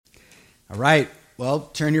All right, well,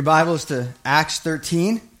 turn your Bibles to Acts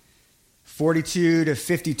 13, 42 to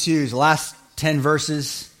 52 is the last 10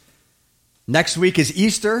 verses. Next week is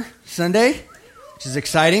Easter Sunday, which is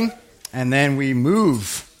exciting, and then we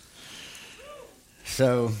move.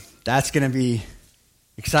 So that's going to be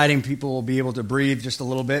exciting. People will be able to breathe just a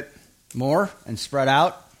little bit more and spread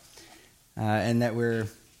out, and that we're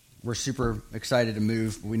super excited to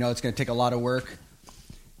move. We know it's going to take a lot of work,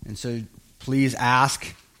 and so please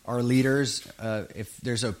ask our leaders if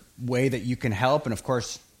there's a way that you can help. And of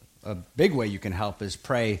course, a big way you can help is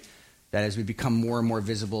pray that as we become more and more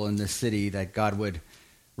visible in this city, that God would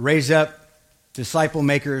raise up disciple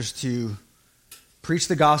makers to preach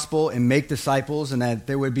the gospel and make disciples, and that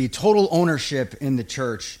there would be total ownership in the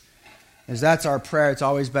church. As that's our prayer, it's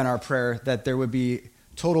always been our prayer, that there would be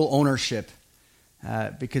total ownership,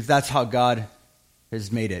 because that's how God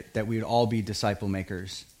has made it, that we would all be disciple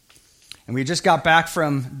makers. And we just got back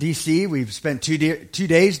from D.C. We've spent 2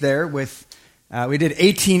 days there with, we did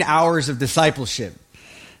 18 hours of discipleship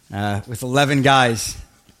with 11 guys.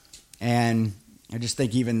 And I just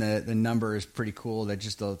think even the number is pretty cool, that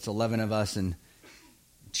just it's 11 of us, and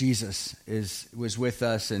Jesus was with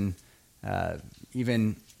us, and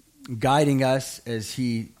even guiding us as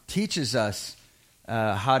he teaches us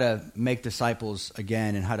how to make disciples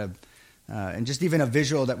again, and how to and just even a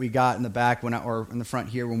visual that we got in the back or in the front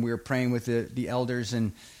here when we were praying with the elders.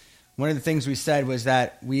 And one of the things we said was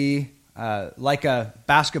that we, like a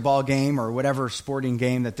basketball game or whatever sporting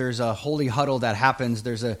game, that there's a holy huddle that happens.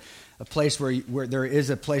 There's a place where there is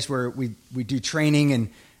a place where we do training, and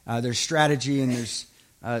there's strategy, and there's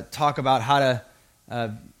talk about how to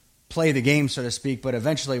play the game, so to speak. But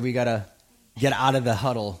eventually we got to get out of the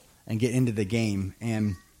huddle and get into the game.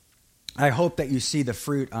 And I hope that you see the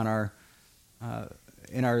fruit on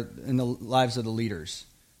in the lives of the leaders,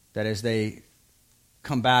 that as they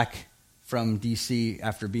come back from D.C.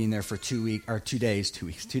 after being there for 2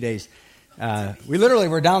 days, we literally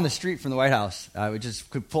were down the street from the White House. We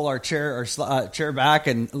just could pull our chair back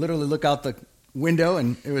and literally look out the window,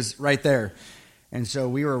 and it was right there. And so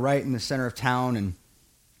we were right in the center of town, and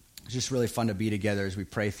it's just really fun to be together as we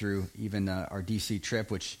pray through even our D.C.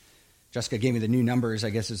 trip, which Jessica gave me the new numbers.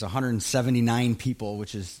 I guess it's 179 people,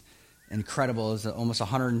 which is incredible. It's almost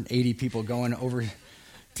 180 people going over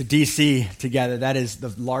to D.C. together. That is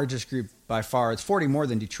the largest group by far. It's 40 more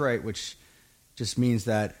than Detroit, which just means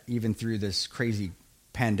that even through this crazy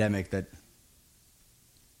pandemic, that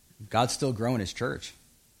God's still growing his church,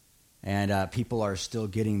 and people are still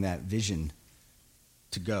getting that vision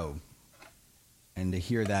to go, and to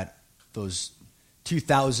hear that those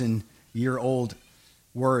 2,000-year-old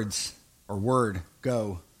words or word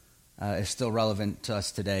go is still relevant to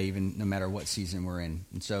us today, even no matter what season we're in.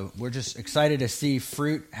 And so we're just excited to see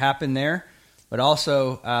fruit happen there, but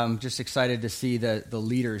also just excited to see the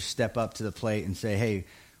leaders step up to the plate and say, hey,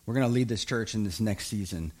 we're going to lead this church in this next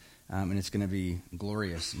season, and it's going to be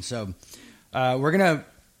glorious. And so we're going to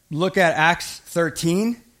look at Acts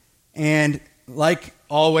 13, and like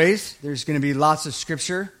always, there's going to be lots of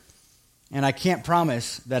scripture, and I can't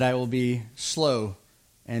promise that I will be slow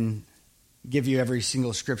and give you every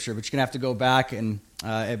single scripture, but you're going to have to go back, and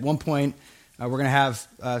at one point, we're going to have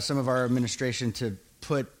some of our administration to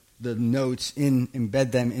put the notes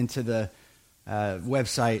embed them into the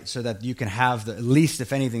website, so that you can have at least,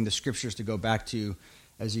 if anything, the scriptures to go back to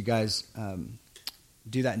as you guys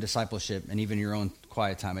do that in discipleship, and even your own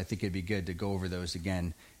quiet time. I think it'd be good to go over those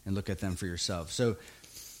again and look at them for yourself. So,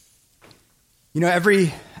 as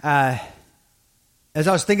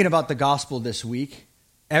I was thinking about the gospel this week,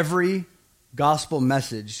 every gospel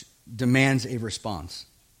message demands a response.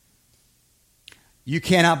 You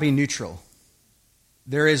cannot be neutral.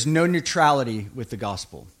 There is no neutrality with the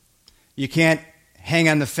gospel. You can't hang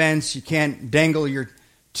on the fence. You can't dangle your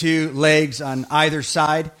 2 legs on either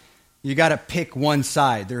side. You got to pick one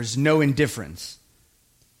side. There's no indifference.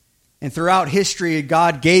 And throughout history,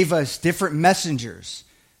 God gave us different messengers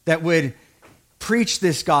that would preach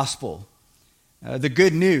this gospel, the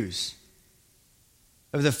good news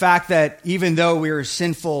of the fact that even though we were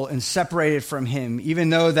sinful and separated from him, even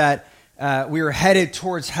though that we were headed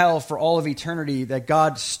towards hell for all of eternity, that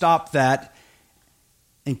God stopped that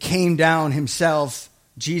and came down himself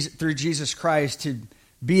through Jesus Christ to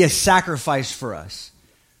be a sacrifice for us.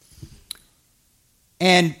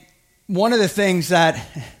 And one of the things that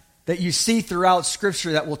you see throughout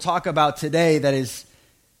Scripture that we'll talk about today that is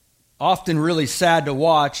often really sad to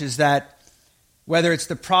watch is that whether it's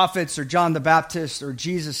the prophets or John the Baptist or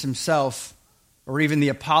Jesus himself or even the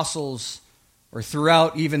apostles or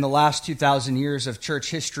throughout even the last 2,000 years of church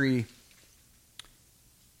history,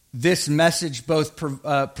 this message both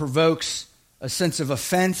provokes a sense of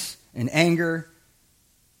offense and anger,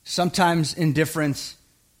 sometimes indifference,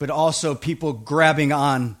 but also people grabbing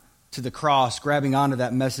on to the cross, grabbing onto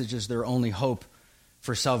that message as their only hope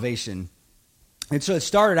for salvation. And so it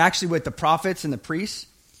started actually with the prophets and the priests.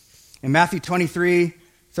 In Matthew 23,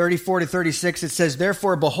 34 to 36, it says,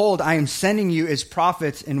 "Therefore, behold, I am sending you as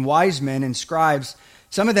prophets and wise men and scribes.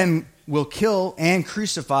 Some of them will kill and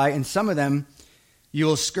crucify, and some of them you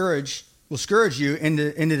will scourge you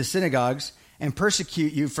into the synagogues and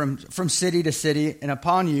persecute you from city to city, and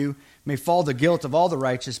upon you may fall the guilt of all the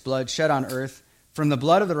righteous blood shed on earth, from the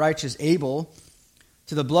blood of the righteous Abel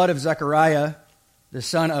to the blood of Zechariah, the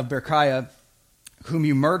son of Berechiah, whom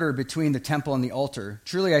you murdered between the temple and the altar.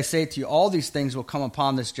 Truly I say to you, all these things will come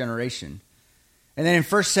upon this generation." And then in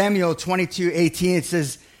 1 Samuel 22:18, it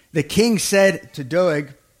says, "The king said to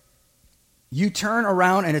Doeg, 'You turn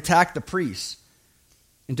around and attack the priests.'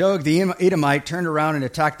 And Doeg the Edomite turned around and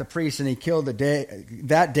attacked the priests, and he killed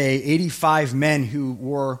that day 85 men who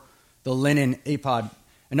wore the linen ephod."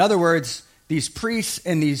 In other words, these priests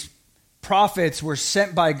and these prophets were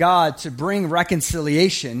sent by God to bring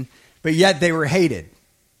reconciliation, but yet they were hated.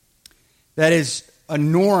 That is a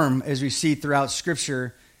norm as we see throughout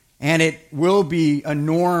Scripture, and it will be a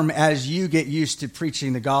norm as you get used to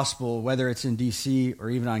preaching the gospel, whether it's in D.C. or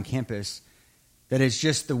even on campus. That is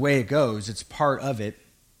just the way it goes. It's part of it.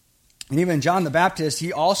 And even John the Baptist,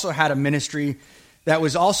 he also had a ministry that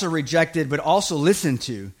was also rejected but also listened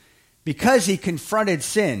to because he confronted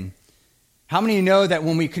sin. How many of you know that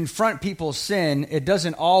when we confront people's sin, it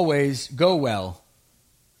doesn't always go well?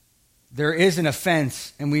 There is an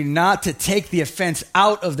offense, and we're not to take the offense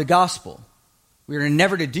out of the gospel. We are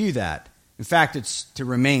never to do that. In fact, it's to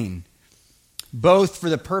remain. Both for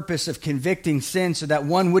the purpose of convicting sin so that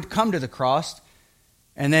one would come to the cross,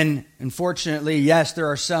 and then, unfortunately, yes, there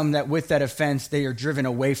are some that with that offense they are driven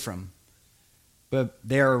away from, but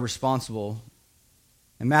they are responsible.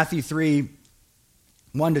 In Matthew 3,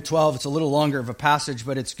 1 to 12, it's a little longer of a passage,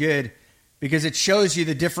 but it's good because it shows you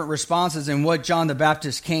the different responses and what John the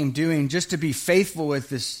Baptist came doing just to be faithful with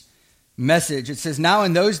this message. It says, "Now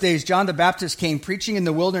in those days John the Baptist came preaching in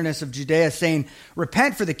the wilderness of Judea, saying,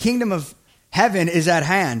 'Repent, for the kingdom of heaven is at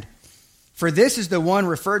hand.' For this is the one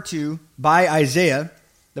referred to by Isaiah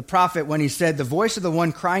the prophet when he said, 'The voice of the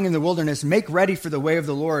one crying in the wilderness, make ready for the way of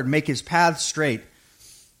the Lord, make his paths straight.'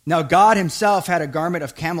 Now God himself had a garment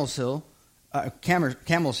of camel's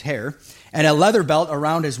hair and a leather belt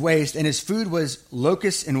around his waist, and his food was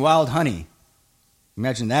locusts and wild honey."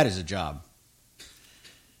 Imagine that as a job.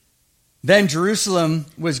 "Then Jerusalem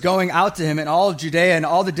was going out to him, and all of Judea and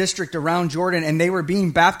all the district around Jordan, and they were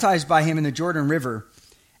being baptized by him in the Jordan River.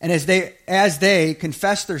 And as they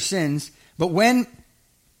confessed their sins, but when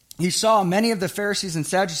he saw many of the Pharisees and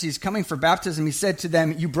Sadducees coming for baptism, he said to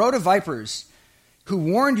them, 'You brood of vipers, who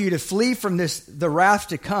warned you to flee from the wrath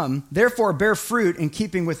to come, therefore bear fruit in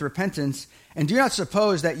keeping with repentance, and do not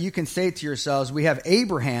suppose that you can say to yourselves, we have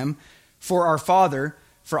Abraham for our father,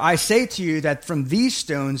 for I say to you that from these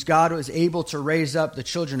stones God was able to raise up the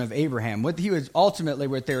children of Abraham.'" What they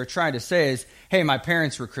were trying to say is, hey, my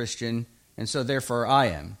parents were Christian, and so therefore I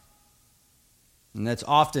am. And that's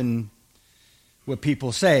often what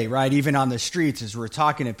people say, right? Even on the streets as we're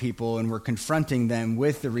talking to people and we're confronting them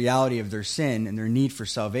with the reality of their sin and their need for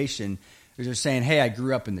salvation, they're saying, hey, I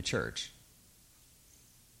grew up in the church.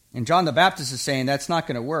 And John the Baptist is saying that's not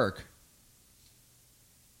going to work.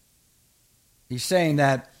 He's saying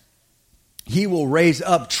that he will raise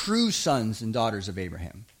up true sons and daughters of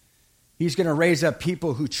Abraham. He's going to raise up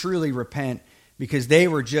people who truly repent because they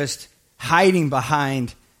were just hiding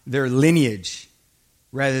behind their lineage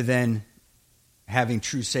rather than having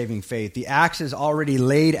true saving faith. "The axe is already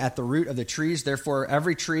laid at the root of the trees. Therefore,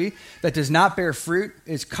 every tree that does not bear fruit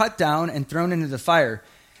is cut down and thrown into the fire.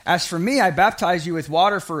 As for me, I baptize you with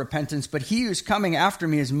water for repentance, but he who's coming after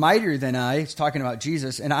me is mightier than I," he's talking about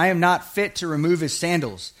Jesus, "and I am not fit to remove his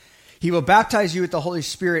sandals. He will baptize you with the Holy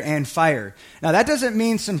Spirit and fire." Now, that doesn't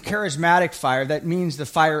mean some charismatic fire. That means the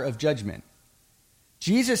fire of judgment.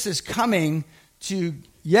 Jesus is coming to,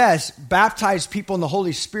 yes, baptize people in the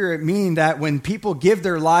Holy Spirit, meaning that when people give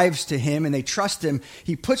their lives to him and they trust him,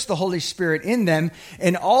 he puts the Holy Spirit in them.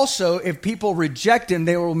 And also, if people reject him,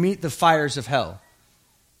 they will meet the fires of hell.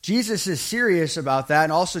 Jesus is serious about that.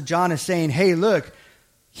 And also, John is saying, hey, look,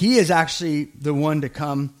 he is actually the one to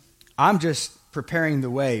come. I'm just preparing the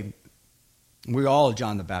way. We're all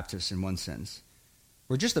John the Baptist in one sense.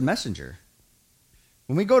 We're just a messenger.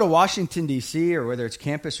 When we go to Washington, D.C., or whether it's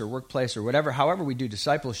campus or workplace or whatever, however we do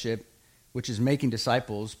discipleship, which is making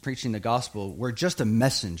disciples, preaching the gospel, we're just a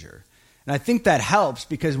messenger. And I think that helps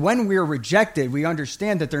because when we're rejected, we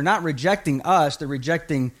understand that they're not rejecting us, they're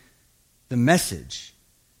rejecting the message.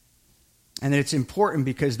 And it's important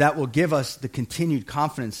because that will give us the continued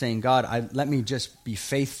confidence saying, God, let me just be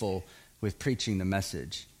faithful with preaching the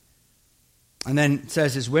message. And then it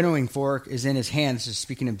says his winnowing fork is in his hand, this is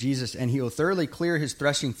speaking of Jesus, and he will thoroughly clear his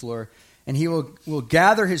threshing floor, and he will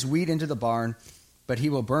gather his wheat into the barn, but he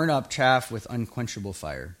will burn up chaff with unquenchable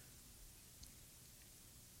fire.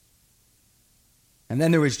 And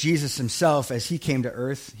then there was Jesus himself as he came to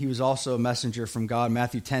earth. He was also a messenger from God.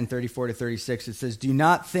 Matthew 10:34-36, it says, do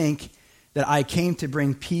not think that I came to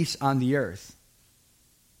bring peace on the earth.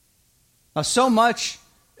 Now, so much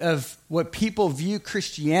of what people view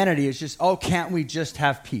Christianity is just, oh, can't we just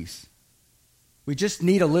have peace? We just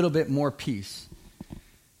need a little bit more peace.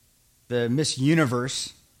 The Miss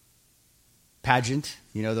Universe pageant,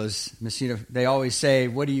 those Miss Universe, they always say,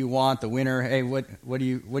 what do you want? The winner, hey, what do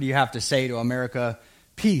you have to say to America?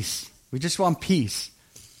 Peace. We just want peace.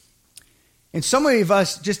 And so many of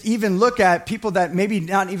us just even look at people that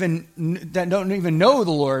that don't even know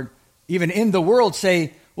the Lord, even in the world,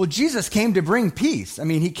 say, well, Jesus came to bring peace. I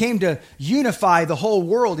mean, he came to unify the whole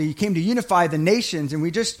world. He came to unify the nations, and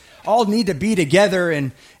we just all need to be together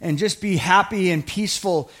and just be happy and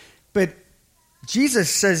peaceful. But Jesus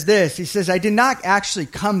says this, he says, I did not actually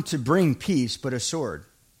come to bring peace, but a sword.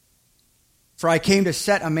 For I came to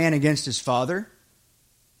set a man against his father,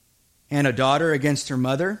 and a daughter against her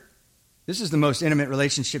mother. This is the most intimate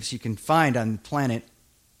relationships you can find on the planet.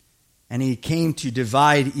 And he came to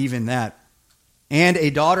divide even that. And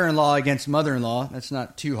a daughter-in-law against mother-in-law. That's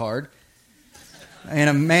not too hard. And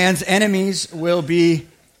a man's enemies will be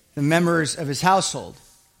the members of his household.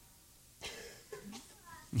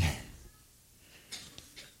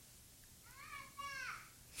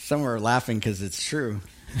 Some are laughing because it's true.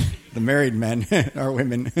 The married men or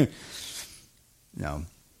women. No.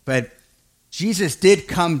 But Jesus did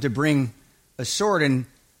come to bring a sword, and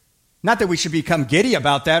not that we should become giddy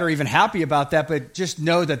about that or even happy about that, but just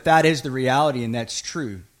know that that is the reality and that's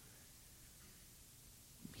true.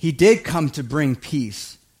 He did come to bring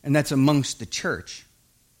peace, and that's amongst the church.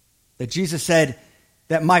 That Jesus said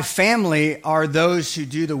that my family are those who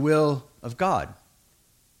do the will of God.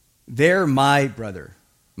 They're my brother,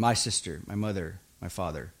 my sister, my mother, my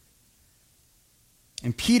father.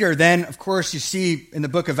 And Peter then, of course, you see in the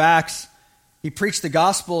book of Acts, he preached the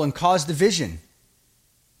gospel and caused division.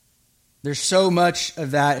 There's so much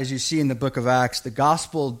of that as you see in the book of Acts. The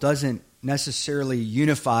gospel doesn't necessarily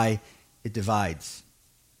unify, it divides.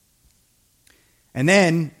 And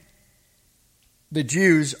then the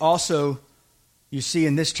Jews also, you see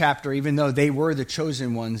in this chapter, even though they were the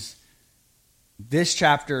chosen ones, this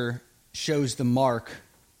chapter shows the mark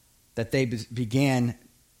that they began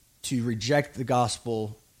to reject the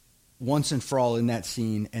gospel once and for all in that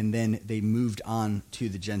scene, and then they moved on to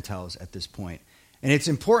the Gentiles at this point. And it's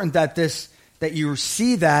important that you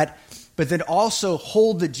see that, but then also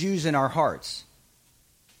hold the Jews in our hearts.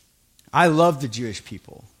 I love the Jewish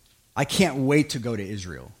people. I can't wait to go to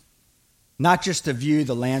Israel. Not just to view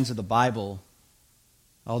the lands of the Bible,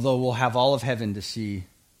 although we'll have all of heaven to see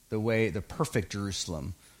the perfect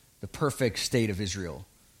Jerusalem, the perfect state of Israel.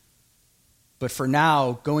 But for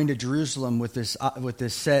now, going to Jerusalem with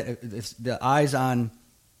the eyes on,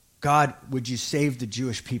 God, would you save the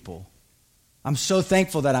Jewish people? I'm so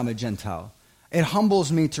thankful that I'm a Gentile. It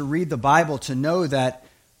humbles me to read the Bible, to know that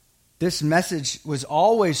this message was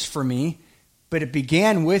always for me, but it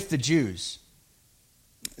began with the Jews.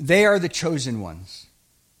 They are the chosen ones.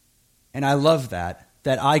 And I love that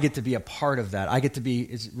I get to be a part of that. I get to be,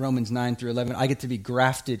 it's Romans 9-11, I get to be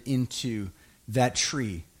grafted into that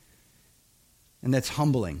tree. And that's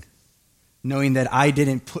humbling, knowing that I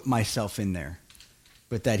didn't put myself in there,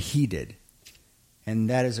 but that he did. And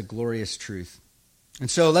that is a glorious truth. And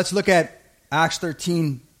so let's look at Acts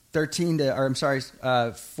 42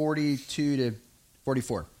 to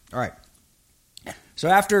 44. All right. So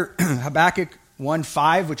after Habakkuk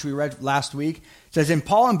 1:5, which we read last week, it says, and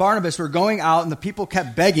Paul and Barnabas were going out, and the people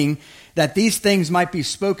kept begging that these things might be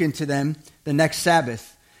spoken to them the next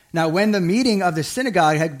Sabbath. Now, when the meeting of the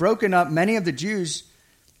synagogue had broken up, many of the Jews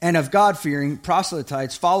and of God-fearing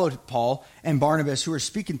proselytes followed Paul and Barnabas, who were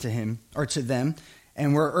speaking to him or to them,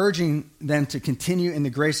 and were urging them to continue in the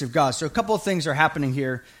grace of God. So a couple of things are happening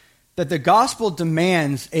here. That the gospel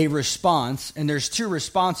demands a response, and there's two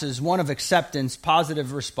responses, one of acceptance,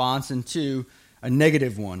 positive response, and two, a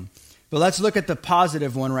negative one. But let's look at the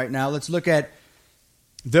positive one right now. Let's look at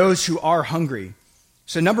those who are hungry.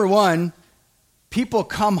 So number one, people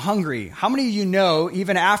come hungry. How many of you know,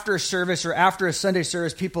 even after a service or after a Sunday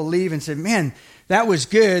service, people leave and say, man, that was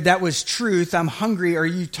good, that was truth, I'm hungry. Or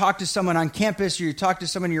you talk to someone on campus, or you talk to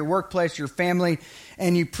someone in your workplace, your family,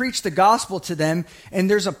 and you preach the gospel to them, and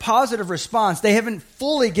there's a positive response. They haven't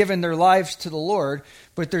fully given their lives to the Lord,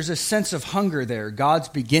 but there's a sense of hunger there. God's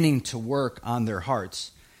beginning to work on their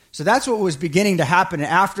hearts. So that's what was beginning to happen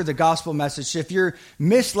after the gospel message. So if you're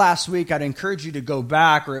missed last week, I'd encourage you to go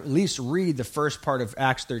back or at least read the first part of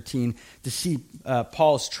Acts 13 to see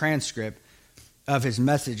Paul's transcript of his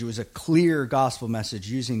message. It was a clear gospel message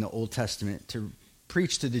using the Old Testament to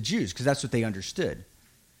preach to the Jews because that's what they understood.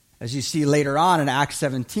 As you see later on in Acts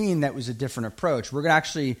 17, that was a different approach. We're going to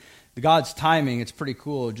actually, God's timing, it's pretty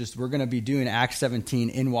cool. We're going to be doing Acts 17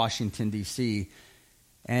 in Washington, D.C.,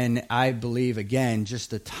 and I believe, again,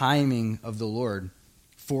 just the timing of the Lord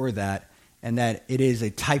for that, and that it is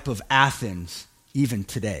a type of Athens even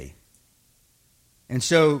today. And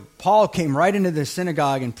so Paul came right into the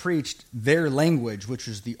synagogue and preached their language, which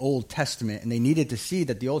was the Old Testament, and they needed to see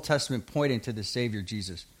that the Old Testament pointed to the Savior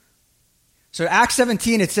Jesus. So Acts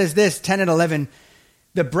 17, it says this, 10 and 11,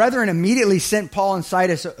 the brethren immediately sent Paul and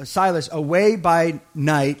Silas away by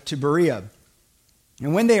night to Berea.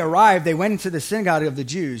 And when they arrived, they went into the synagogue of the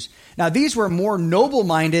Jews. Now these were more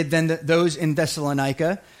noble-minded than those in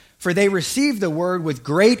Thessalonica, for they received the word with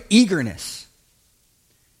great eagerness.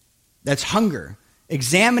 That's hunger.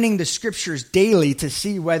 Examining the scriptures daily to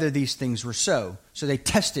see whether these things were so. So they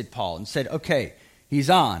tested Paul and said, okay, he's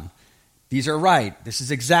on. These are right. This is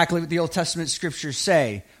exactly what the Old Testament scriptures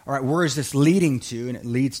say. All right, where is this leading to? And it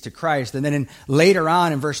leads to Christ. And then later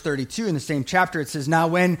on in verse 32 in the same chapter, it says, now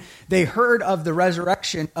when they heard of the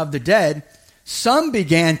resurrection of the dead, some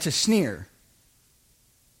began to sneer.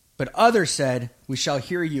 But others said, we shall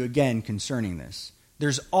hear you again concerning this.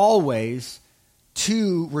 There's always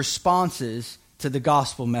two responses to the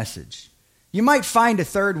gospel message. You might find a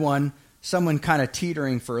third one, someone kind of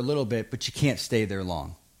teetering for a little bit, but you can't stay there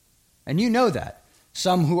long. And you know that.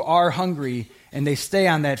 Some who are hungry and they stay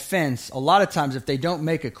on that fence, a lot of times if they don't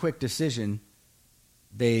make a quick decision,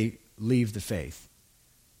 they leave the faith.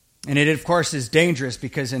 And it, of course, is dangerous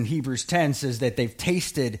because in Hebrews 10 says that they've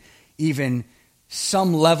tasted even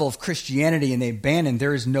some level of Christianity and they abandoned.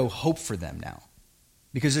 There is no hope for them now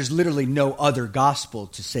because there's literally no other gospel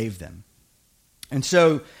to save them. And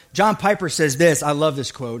so John Piper says this, I love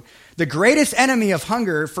this quote, the greatest enemy of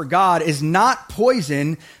hunger for God is not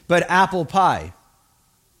poison, but apple pie.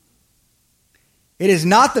 It is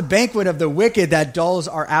not the banquet of the wicked that dulls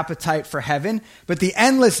our appetite for heaven, but the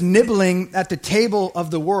endless nibbling at the table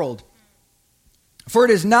of the world. For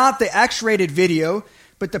it is not the X-rated video,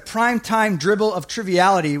 but the primetime dribble of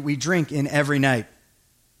triviality we drink in every night.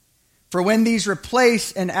 For when these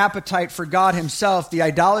replace an appetite for God himself, the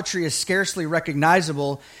idolatry is scarcely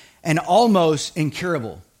recognizable and almost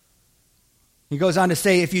incurable. He goes on to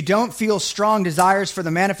say, if you don't feel strong desires for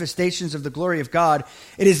the manifestations of the glory of God,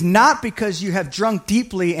 it is not because you have drunk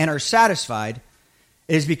deeply and are satisfied.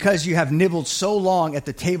 It is because you have nibbled so long at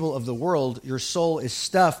the table of the world, your soul is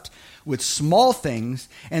stuffed with small things,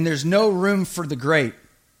 and there's no room for the great.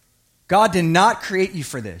 God did not create you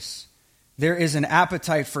for this. There is an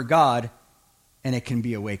appetite for God, and it can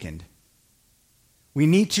be awakened. We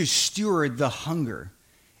need to steward the hunger.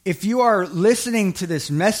 If you are listening to this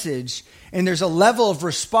message and there's a level of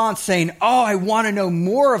response saying, oh, I want to know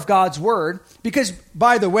more of God's word, because,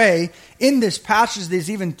 by the way, in this passage, there's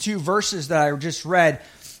even two verses that I just read.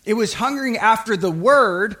 It was hungering after the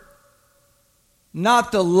word,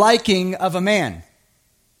 not the liking of a man.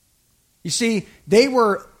 You see, they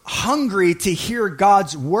were hungry to hear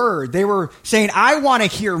God's word. They were saying, I want to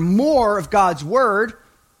hear more of God's word,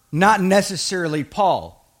 not necessarily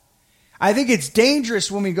Paul. I think it's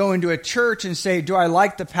dangerous when we go into a church and say, do I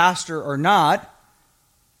like the pastor or not?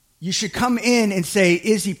 You should come in and say,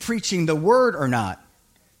 is he preaching the word or not?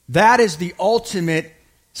 That is the ultimate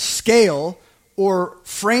scale or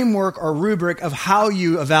framework or rubric of how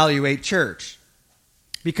you evaluate church.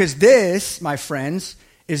 Because this, my friends,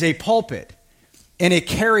 is a pulpit. And it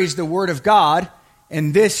carries the word of God,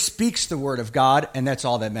 and this speaks the word of God, and that's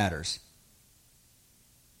all that matters.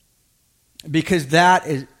 Because that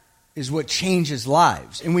is what changes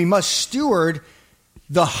lives. And we must steward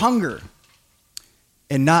the hunger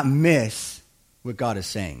and not miss what God is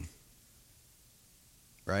saying.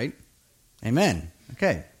 Right? Amen.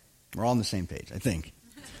 Okay. We're all on the same page, I think.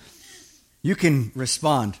 You can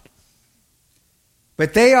respond.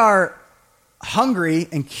 But they are hungry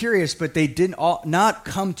and curious, but they did not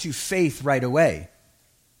come to faith right away.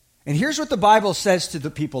 And here's what the Bible says to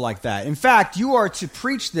the people like that. In fact, you are to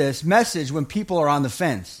preach this message when people are on the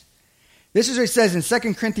fence. This is what he says in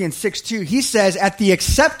 2 Corinthians 6:2. He says, at the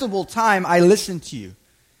acceptable time I listened to you,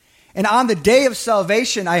 and on the day of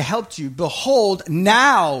salvation I helped you. Behold,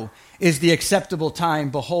 now is the acceptable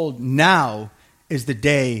time. Behold, now is the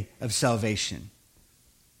day of salvation.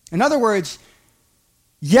 In other words,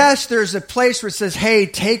 yes, there's a place where it says, hey,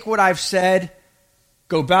 take what I've said,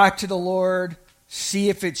 go back to the Lord, see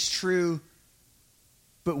if it's true.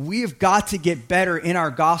 But we have got to get better in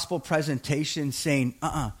our gospel presentation saying,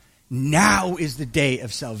 now is the day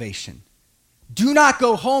of salvation. Do not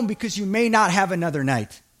go home because you may not have another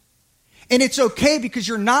night. And it's okay because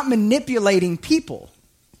you're not manipulating people.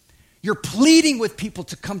 You're pleading with people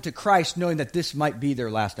to come to Christ knowing that this might be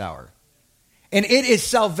their last hour. And it is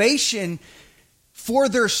salvation for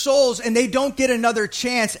their souls, and they don't get another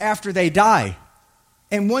chance after they die.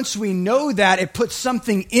 And once we know that, it puts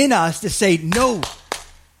something in us to say, no,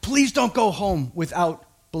 please don't go home without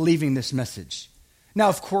believing this message. Now,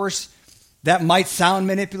 of course, that might sound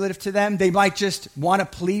manipulative to them. They might just want to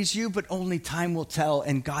please you, but only time will tell,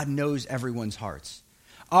 and God knows everyone's hearts.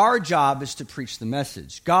 Our job is to preach the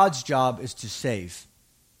message. God's job is to save.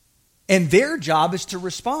 And their job is to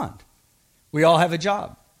respond. We all have a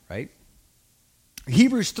job, right?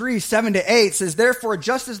 Hebrews 3:7-8 says, therefore,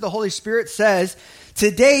 just as the Holy Spirit says,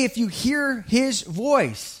 today if you hear his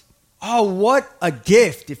voice, oh, what a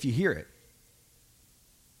gift if you hear it.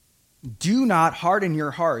 Do not harden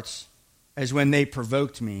your hearts as when they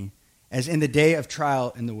provoked me, as in the day of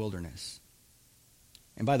trial in the wilderness.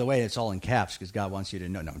 And by the way, it's all in caps because God wants you to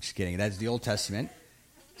know. No, I'm just kidding. That's the Old Testament.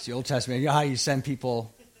 It's the Old Testament. You know how you send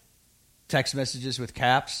people text messages with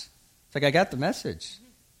caps? It's like, I got the message.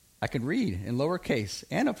 I can read in lowercase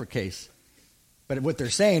and uppercase. But what they're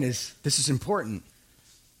saying is, this is important.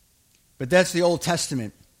 But that's the Old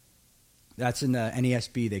Testament. That's in the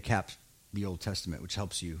NESB. They cap the Old Testament, which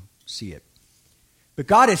helps you see it. But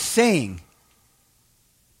God is saying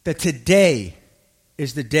that today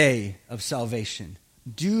is the day of salvation.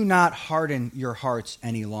 Do not harden your hearts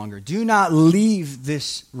any longer. Do not leave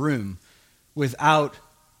this room without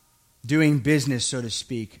doing business, so to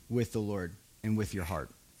speak, with the Lord and with your heart.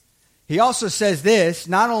 He also says this,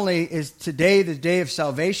 not only is today the day of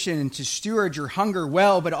salvation and to steward your hunger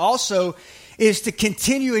well, but also is to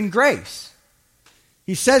continue in grace.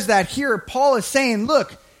 He says that here. Paul is saying,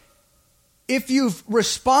 look, if you've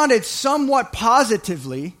responded somewhat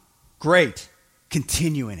positively, great.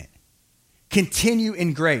 Continue in it. Continue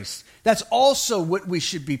in grace. That's also what we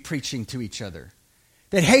should be preaching to each other.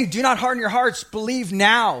 That, hey, do not harden your hearts. Believe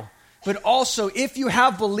now. But also, if you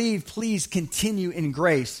have believed, please continue in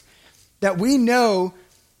grace. That we know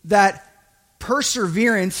that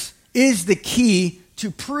perseverance is the key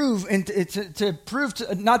to prove, and to prove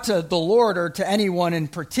to, not to the Lord or to anyone in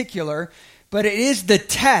particular, but it is the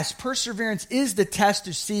test. Perseverance is the test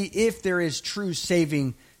to see if there is true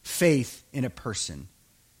saving faith in a person.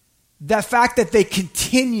 The fact that they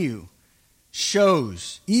continue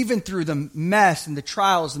shows, even through the mess and the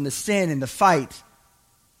trials and the sin and the fight,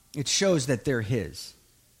 it shows that they're his.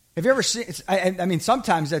 Have you ever seen, I mean,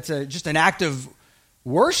 sometimes that's just an act of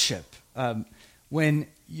worship. When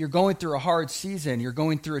you're going through a hard season, you're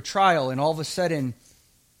going through a trial, and all of a sudden,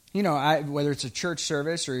 you know, whether it's a church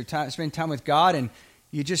service or you're spending time with God, and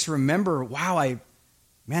you just remember, wow,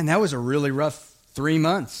 man, that was a really rough 3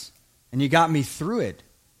 months, and you got me through it.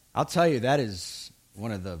 I'll tell you, that is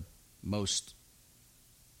one of the most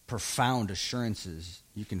profound assurances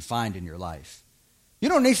you can find in your life. You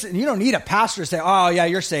don't need a pastor to say, oh, yeah,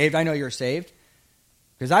 you're saved. I know you're saved.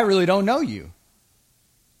 Because I really don't know you.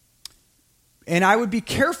 And I would be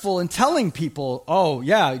careful in telling people, oh,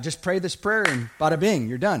 yeah, just pray this prayer and bada bing,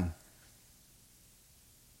 you're done.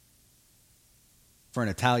 For an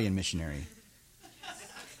Italian missionary.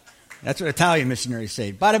 That's what Italian missionaries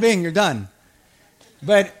say. Bada bing, you're done.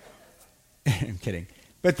 But, I'm kidding.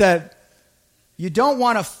 But you don't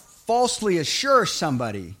want to falsely assure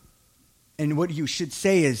somebody. And what you should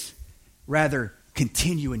say is, rather,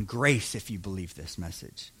 continue in grace if you believe this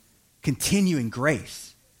message. Continue in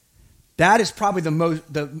grace. That is probably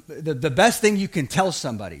the best thing you can tell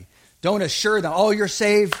somebody. Don't assure them, oh, you're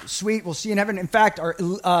saved, sweet, we'll see you in heaven. In fact,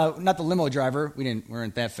 not the limo driver, we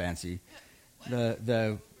weren't that fancy.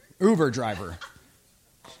 The Uber driver,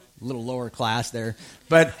 a little lower class there.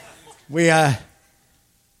 But we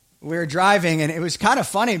were driving, and it was kind of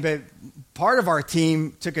funny, but part of our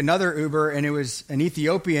team took another Uber, and it was an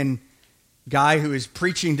Ethiopian guy who was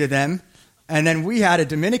preaching to them, and then we had a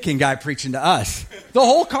Dominican guy preaching to us. The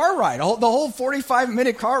whole car ride, the whole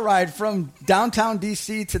 45-minute car ride from downtown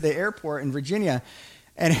D.C. to the airport in Virginia,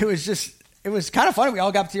 and it was just, it was kind of funny. We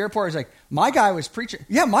all got to the airport. It was like, my guy was preaching.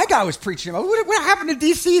 Yeah, my guy was preaching. What happened to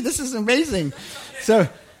D.C.? This is amazing. So,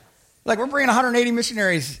 like, we're bringing 180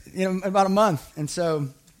 missionaries in about a month. And so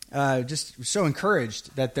just so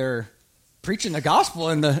encouraged that they're preaching the gospel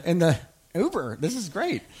in the Uber. This is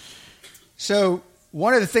great. So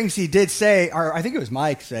one of the things he did say, or I think it was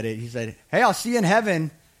Mike said it, he said, hey, I'll see you in heaven.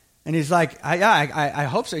 And he's like, I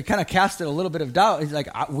hope so. He kind of casted a little bit of doubt. He's like,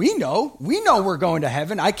 we know we're going to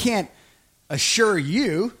heaven. I can't assure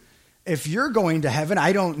you if you're going to heaven.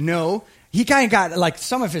 I don't know. He kind of got, like,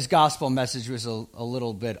 some of his gospel message was a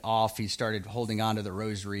little bit off. He started holding on to the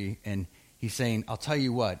rosary, and he's saying, I'll tell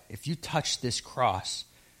you what, if you touch this cross,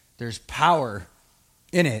 there's power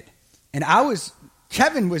in it. And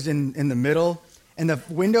Kevin was in the middle, and the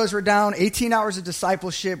windows were down, 18 hours of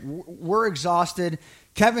discipleship. We're exhausted.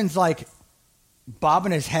 Kevin's like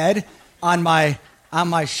bobbing his head on my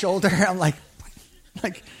shoulder. I'm like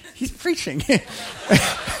he's preaching.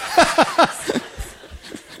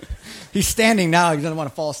 He's standing now. He doesn't want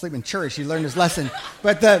to fall asleep in church. He learned his lesson.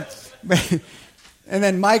 And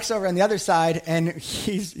then Mike's over on the other side, and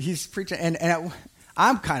he's preaching. And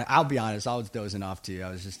I'll be honest, I was dozing off too. I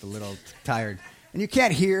was just a little tired. And you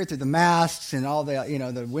can't hear through the masks and all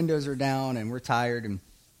the windows are down, and we're tired. And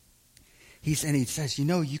he says,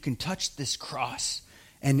 you can touch this cross,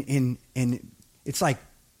 and it's like,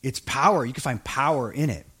 it's power. You can find power in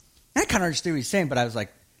it. And I kind of understood what he's saying, but I was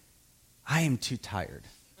like, I am too tired.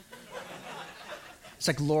 It's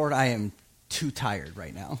like, Lord, I am too tired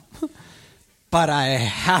right now. But I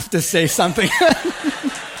have to say something.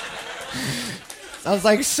 I was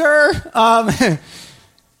like, sir,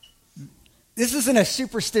 this isn't a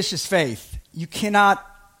superstitious faith. You cannot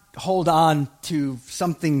hold on to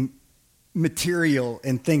something material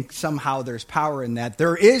and think somehow there's power in that.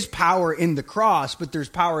 There is power in the cross, but there's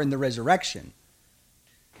power in the resurrection.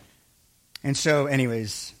 And so,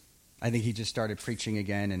 anyways, I think he just started preaching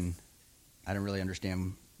again, and I didn't really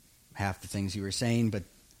understand half the things he was saying, but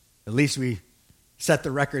at least we set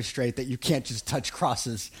the record straight that you can't just touch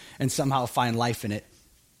crosses and somehow find life in it.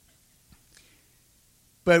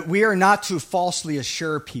 But we are not to falsely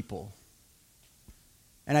assure people.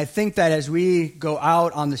 And I think that as we go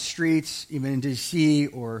out on the streets, even in D.C.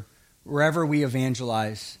 or wherever we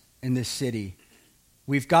evangelize in this city,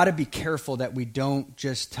 we've got to be careful that we don't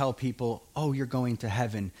just tell people, oh, you're going to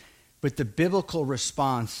heaven. But the biblical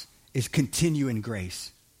response is continue in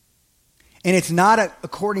grace. And it's not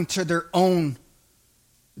according to their own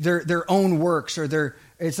works, or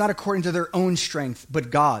it's not according to their own strength,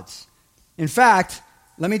 but God's. In fact,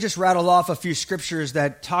 let me just rattle off a few scriptures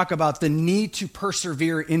that talk about the need to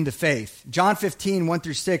persevere in the faith. John 15,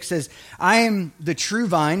 1-6 says, I am the true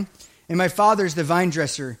vine, and my Father is the vine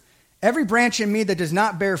dresser. Every branch in me that does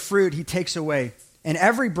not bear fruit, he takes away. And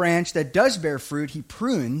every branch that does bear fruit, he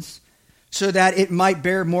prunes, so that it might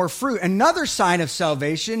bear more fruit. Another sign of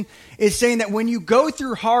salvation is saying that when you go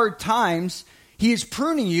through hard times, he is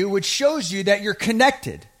pruning you, which shows you that you're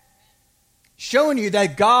connected. Showing you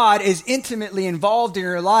that God is intimately involved in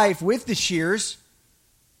your life with the shears.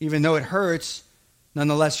 Even though it hurts,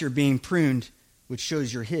 nonetheless you're being pruned, which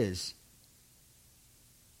shows you're his.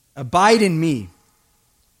 Abide in me,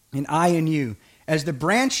 and I in you. As the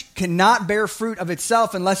branch cannot bear fruit of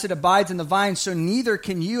itself unless it abides in the vine, so neither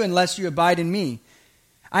can you unless you abide in me.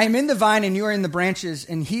 I am in the vine and you are in the branches,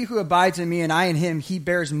 and he who abides in me and I in him, he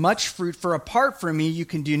bears much fruit, for apart from me you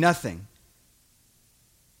can do nothing.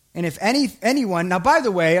 And if anyone, now by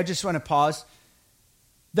the way, I just want to pause,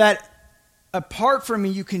 that apart from me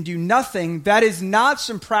you can do nothing, that is not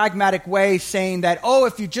some pragmatic way saying that, oh,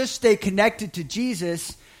 if you just stay connected to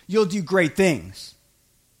Jesus, you'll do great things.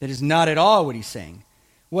 That is not at all what he's saying.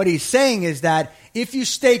 What he's saying is that if you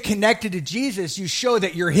stay connected to Jesus, you show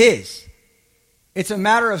that you're his. It's a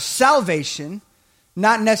matter of salvation,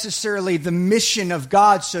 not necessarily the mission of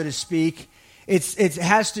God, so to speak. It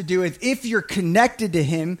has to do with if you're connected to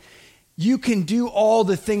him, you can do all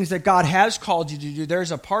the things that God has called you to do.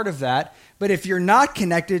 There's a part of that. But if you're not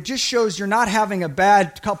connected, it just shows you're not having a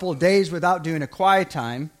bad couple of days without doing a quiet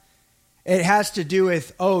time. It has to do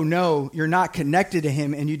with, oh no, you're not connected to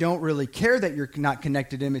him and you don't really care that you're not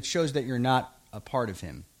connected to him. It shows that you're not a part of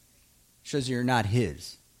him. It shows that you're not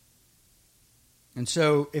his. And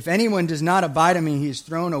so if anyone does not abide in me, he is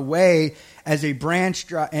thrown away as a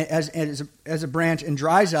branch as a branch and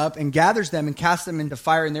dries up and gathers them and casts them into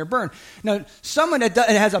fire and they're burned. Now, someone that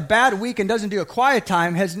has a bad week and doesn't do a quiet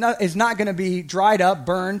time is not going to be dried up,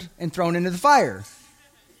 burned, and thrown into the fire.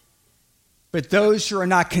 But those who are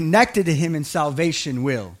not connected to him in salvation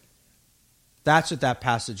will. That's what that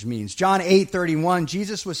passage means. John 8:31,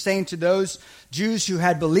 Jesus was saying to those Jews who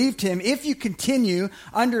had believed him, if you continue,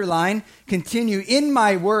 underline, continue in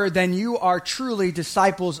my word, then you are truly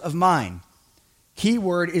disciples of mine. Key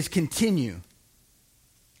word is continue.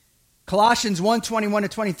 Colossians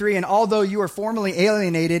 1:21-23, and although you are formerly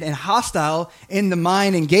alienated and hostile in the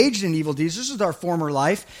mind, engaged in evil deeds, this is our former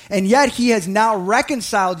life, and yet he has now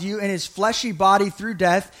reconciled you in his fleshy body through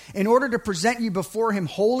death in order to present you before him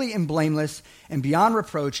holy and blameless and beyond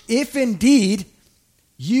reproach, if indeed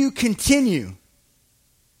you continue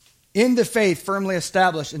in the faith firmly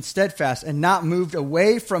established and steadfast and not moved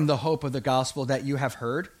away from the hope of the gospel that you have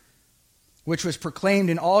heard, which was proclaimed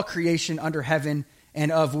in all creation under heaven, and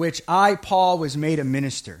of which I, Paul, was made a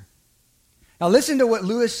minister. Now listen to what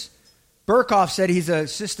Louis Berkhoff said. He's a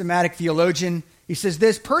systematic theologian. He says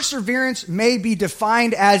this: perseverance may be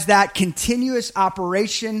defined as that continuous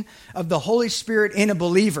operation of the Holy Spirit in a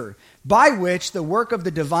believer, by which the work of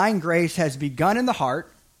the divine grace has begun in the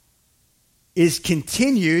heart, is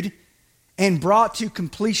continued, and brought to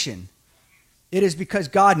completion. It is because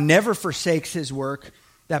God never forsakes his work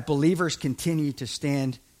that believers continue to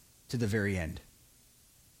stand to the very end.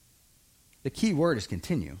 The key word is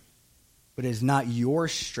continue, but it is not your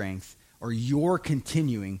strength or your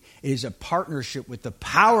continuing. It is a partnership with the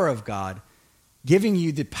power of God giving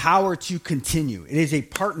you the power to continue. It is a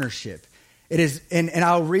partnership. It is, and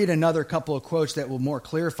I'll read another couple of quotes that will more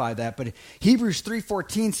clarify that, but Hebrews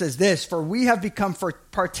 3:14 says this: for we have become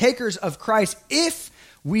partakers of Christ if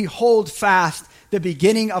we hold fast the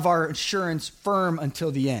beginning of our assurance firm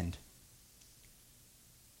until the end.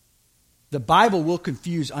 The Bible will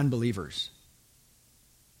confuse unbelievers.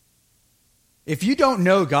 If you don't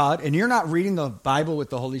know God and you're not reading the Bible with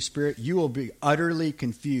the Holy Spirit, you will be utterly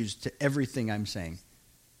confused to everything I'm saying.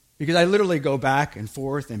 Because I literally go back and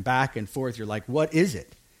forth and back and forth. You're like, what is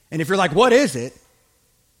it? And if you're like, what is it?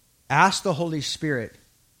 Ask the Holy Spirit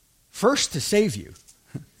first to save you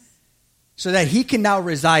so that he can now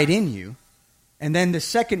reside in you. And then the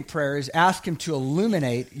second prayer is ask him to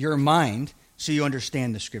illuminate your mind so you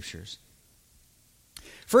understand the scriptures.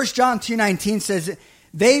 1 John 2:19 says,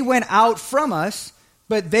 they went out from us,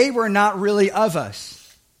 but they were not really of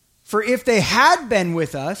us. For if they had been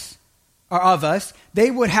with us, or of us, they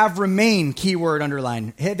would have remained, keyword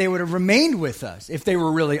underline, they would have remained with us if they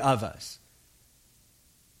were really of us.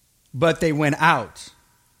 But they went out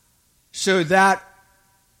so that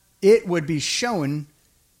it would be shown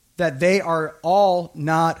that they are all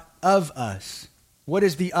not of us. What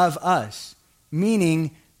is the of us?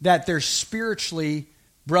 Meaning that they're spiritually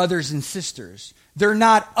brothers and sisters. They're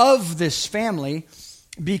not of this family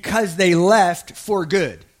because they left for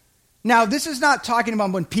good. Now, this is not talking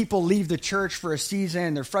about when people leave the church for a season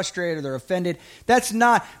and they're frustrated or they're offended. That's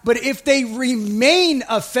not. But if they remain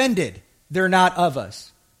offended, they're not of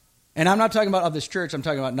us. And I'm not talking about of this church. I'm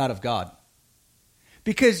talking about not of God.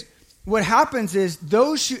 Because what happens is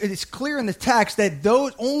it's clear in the text that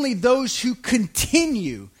only those who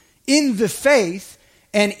continue in the faith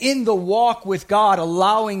and in the walk with God,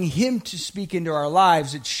 allowing him to speak into our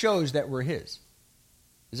lives, it shows that we're his.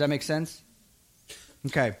 Does that make sense?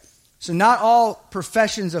 Okay. So not all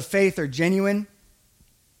professions of faith are genuine.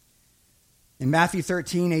 In Matthew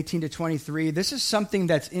 13:18-23, this is something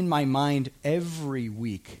that's in my mind every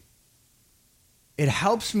week. It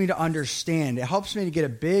helps me to understand. It helps me to get a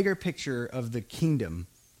bigger picture of the kingdom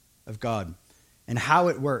of God and how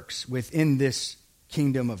it works within this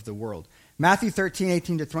kingdom of the world. Matthew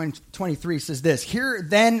 13:18-23 says this: hear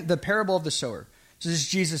then the parable of the sower. So this is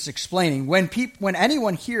Jesus explaining. When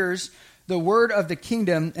anyone hears the word of the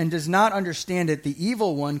kingdom and does not understand it, the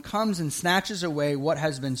evil one comes and snatches away what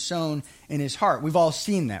has been sown in his heart. We've all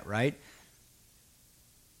seen that, right?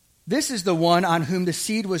 This is the one on whom the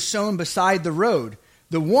seed was sown beside the road.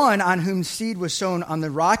 The one on whom seed was sown on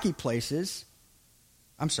the rocky places.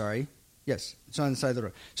 Yes, it's on the side of the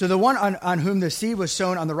road. So the one on whom the seed was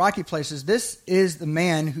sown on the rocky places, this is the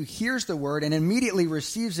man who hears the word and immediately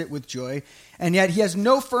receives it with joy, and yet he has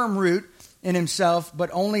no firm root in himself, but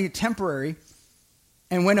only temporary.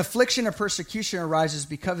 And when affliction or persecution arises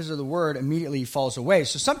because of the word, immediately he falls away.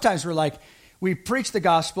 So sometimes we're like, we preach the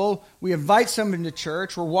gospel, we invite someone to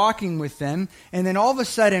church, we're walking with them, and then all of a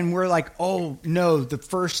sudden we're like, oh no, the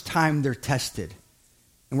first time they're tested.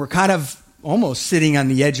 And we're kind of almost sitting on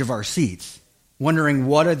the edge of our seats, wondering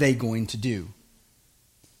what are they going to do?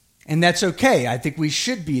 And that's okay. I think we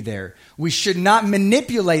should be there. We should not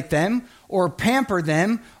manipulate them or pamper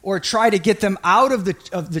them or try to get them out of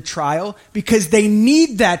the trial because they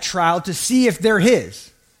need that trial to see if they're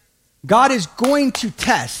his. God is going to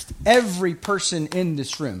test every person in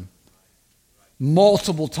this room.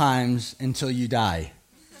 multiple times until you die.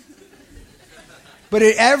 But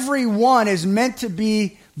every one is meant to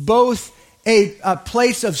be both a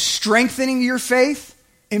place of strengthening your faith,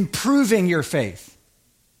 improving your faith.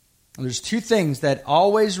 And there's two things that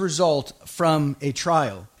always result from a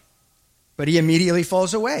trial. But he immediately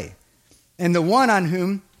falls away. And the one on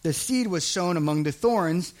whom the seed was sown among the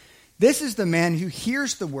thorns, this is the man who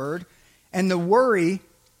hears the word, and the worry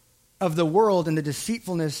of the world and the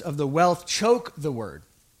deceitfulness of the wealth choke the word.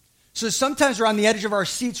 So sometimes we're on the edge of our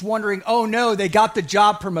seats wondering, oh no, they got the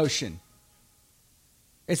job promotion.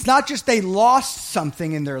 It's not just they lost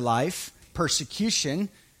something in their life, persecution,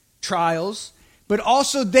 trials, but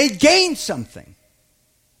also they gained something.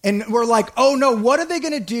 And we're like, oh no, what are they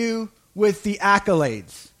going to do with the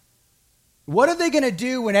accolades? What are they going to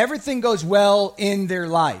do when everything goes well in their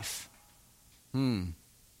life?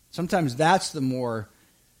 Sometimes that's the more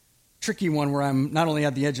tricky one where I'm not only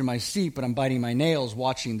at the edge of my seat, but I'm biting my nails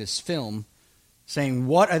watching this film, saying,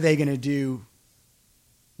 what are they going to do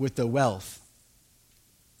with the wealth?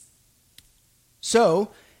 So,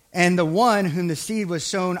 and the one whom the seed was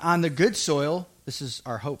sown on the good soil, this is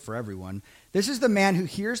our hope for everyone, this is the man who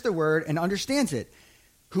hears the word and understands it,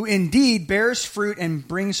 who indeed bears fruit and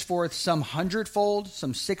brings forth some 100-fold,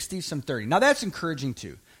 some 60, some 30. Now that's encouraging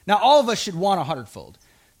too. Now all of us should want 100-fold.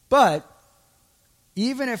 But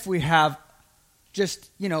even if we have just,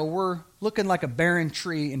 we're looking like a barren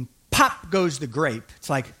tree and pop goes the grape. It's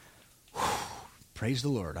like, whew, praise the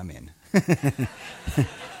Lord, I'm in.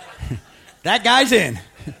 That guy's in.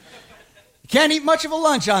 You can't eat much of a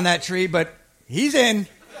lunch on that tree, but he's in.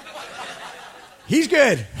 He's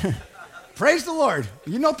good. Praise the Lord.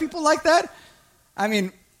 You know people like that? I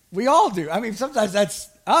mean, we all do. I mean, sometimes that's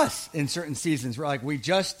us in certain seasons. We're like, we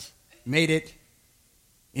just made it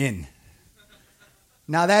in.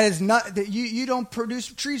 Now that is not that you don't produce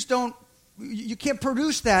trees. You can't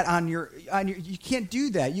produce that on your. You can't do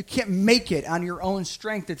that. You can't make it on your own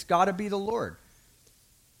strength. It's got to be the Lord,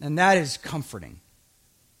 and that is comforting.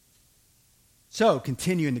 So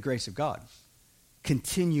continue in the grace of God.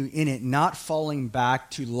 Continue in it, not falling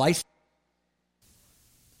back to license.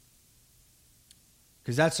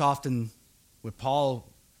 Because that's often what Paul's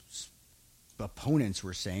opponents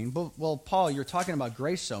were saying. But, well, Paul, you're talking about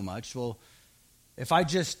grace so much. Well, if I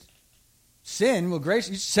just sin, well, grace,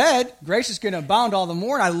 you said grace is going to abound all the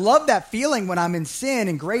more. And I love that feeling when I'm in sin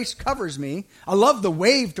and grace covers me. I love the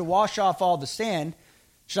wave to wash off all the sand.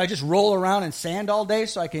 Should I just roll around in sand all day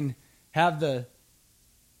so I can have the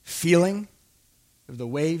feeling of the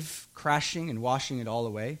wave crashing and washing it all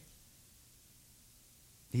away?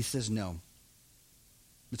 He says no.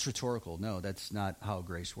 It's rhetorical. No, that's not how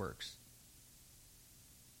grace works.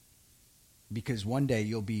 Because one day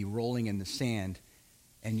you'll be rolling in the sand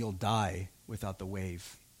and you'll die without the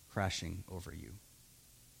wave crashing over you.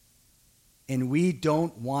 And we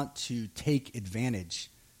don't want to take advantage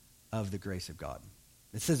of the grace of God.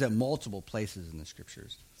 It says at multiple places in the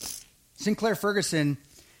scriptures. Sinclair Ferguson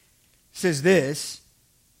says this: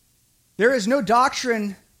 there is no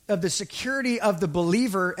doctrine of the security of the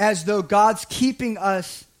believer as though God's keeping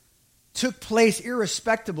us took place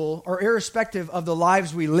irrespective of the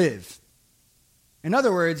lives we live. In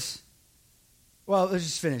other words, well, let's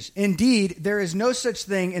just finish. Indeed, there is no such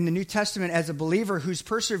thing in the New Testament as a believer whose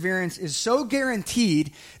perseverance is so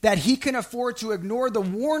guaranteed that he can afford to ignore the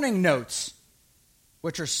warning notes,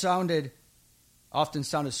 which are often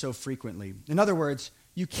sounded so frequently. In other words,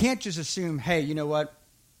 you can't just assume, hey, you know what?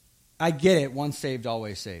 I get it, once saved,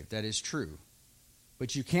 always saved. That is true.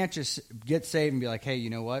 But you can't just get saved and be like, hey, you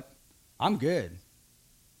know what? I'm good.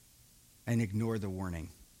 And ignore the warning.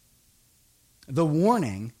 The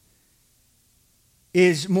warning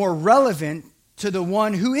is more relevant to the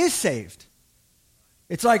one who is saved.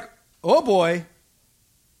 It's like, oh boy,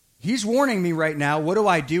 he's warning me right now. What do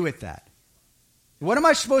I do with that? What am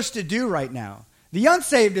I supposed to do right now? The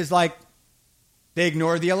unsaved is like, they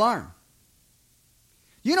ignore the alarm.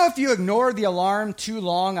 You know, if you ignore the alarm too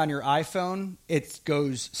long on your iPhone, it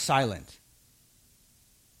goes silent.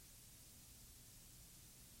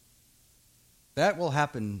 That will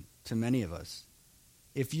happen to many of us.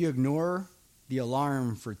 If you ignore the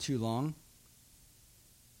alarm for too long,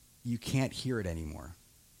 you can't hear it anymore.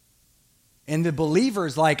 And the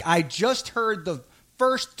believer's like, I just heard the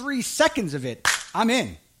first 3 seconds of it. I'm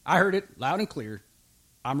in. I heard it loud and clear.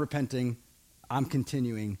 I'm repenting. I'm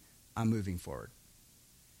continuing. I'm moving forward.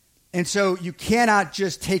 And so you cannot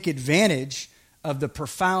just take advantage of the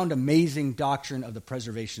profound, amazing doctrine of the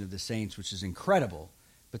preservation of the saints, which is incredible,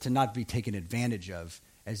 but to not be taken advantage of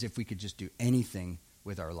as if we could just do anything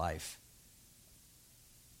with our life.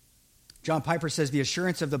 John Piper says, the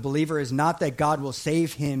assurance of the believer is not that God will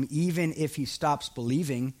save him even if he stops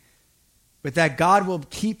believing, but that God will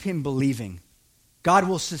keep him believing. God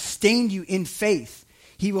will sustain you in faith.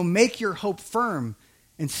 He will make your hope firm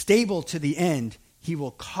and stable to the end. He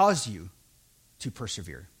will cause you to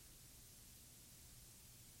persevere.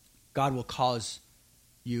 God will cause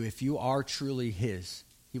you, if you are truly his,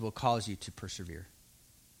 he will cause you to persevere.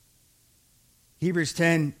 Hebrews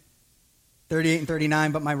 10, 38 and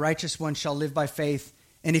 39, but my righteous one shall live by faith,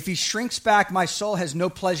 and if he shrinks back, my soul has no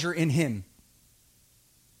pleasure in him.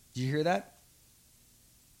 Did you hear that?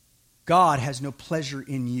 God has no pleasure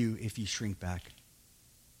in you if you shrink back.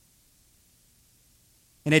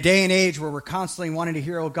 In a day and age where we're constantly wanting to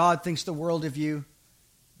hear, oh, God thinks the world of you,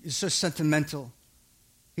 it's so sentimental.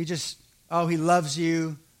 He loves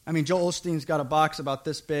you. I mean, Joel Osteen's got a box about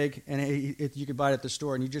this big, and you could buy it at the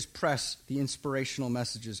store, and you just press the inspirational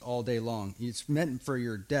messages all day long. It's meant for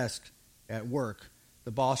your desk at work.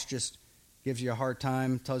 The boss just gives you a hard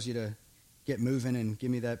time, tells you to get moving and give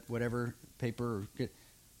me that whatever paper.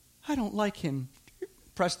 I don't like him.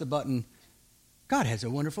 Press the button. God has a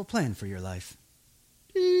wonderful plan for your life.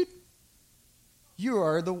 You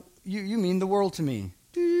mean the world to me.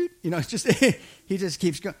 It's just he just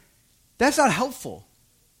keeps going. That's not helpful.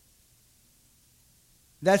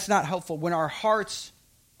 That's not helpful. When our hearts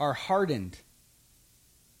are hardened,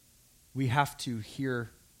 we have to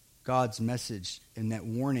hear God's message and that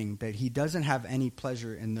warning that he doesn't have any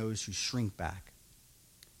pleasure in those who shrink back.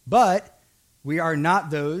 But we are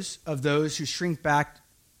not those who shrink back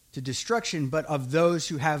to destruction, but of those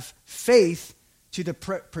who have faith to the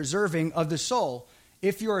preserving of the soul.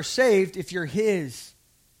 If you are saved, if you're his,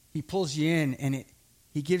 he pulls you in and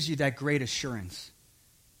he gives you that great assurance.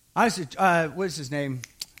 What is his name?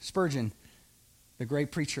 Spurgeon, the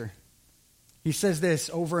great preacher. He says this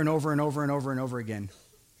over and over and over and over and over again.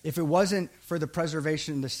 If it wasn't for the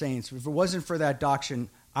preservation of the saints, if it wasn't for that doctrine,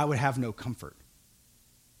 I would have no comfort.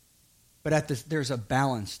 But there's a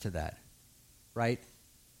balance to that, right?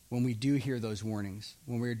 When we do hear those warnings,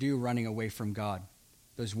 when we do running away from God,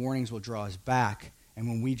 those warnings will draw us back. And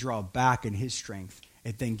when we draw back in his strength,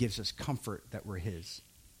 it then gives us comfort that we're his.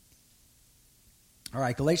 All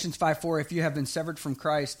right, Galatians 5:4, if you have been severed from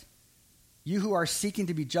Christ, you who are seeking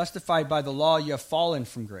to be justified by the law, you have fallen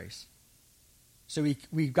from grace. So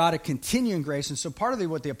we've got to continue in grace. And so part of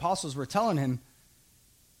what the apostles were telling him,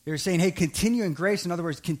 they were saying, hey, continue in grace. In other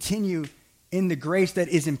words, continue in the grace that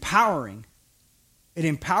is empowering. It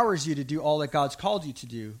empowers you to do all that God's called you to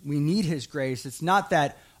do. We need his grace. It's not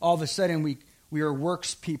that all of a sudden we are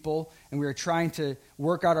works people and we are trying to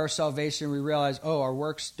work out our salvation. We realize, our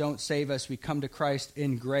works don't save us. We come to Christ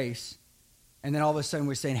in grace. And then all of a sudden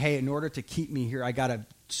we're saying, hey, in order to keep me here, I got to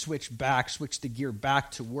switch the gear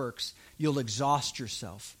back to works. You'll exhaust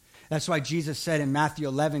yourself. That's why Jesus said in Matthew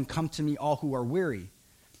 11, come to me all who are weary.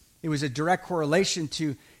 It was a direct correlation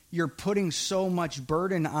to you're putting so much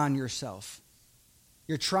burden on yourself.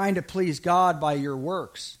 You're trying to please God by your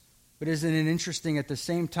works. But isn't it interesting, at the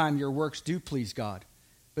same time, your works do please God.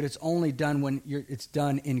 But it's only done when it's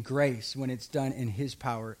done in grace, when it's done in his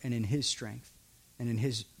power and in his strength and in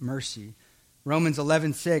his mercy. Romans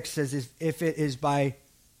 11:6 says, if it is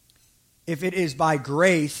by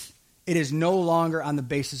grace, it is no longer on the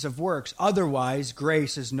basis of works. Otherwise,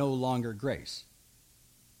 grace is no longer grace.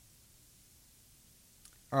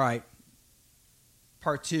 All right.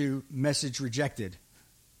 Part 2, message rejected.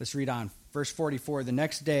 Let's read on. Verse 44, the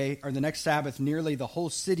next Sabbath, nearly the whole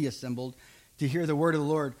city assembled to hear the word of the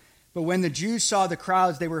Lord. But when the Jews saw the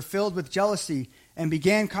crowds, they were filled with jealousy and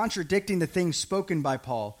began contradicting the things spoken by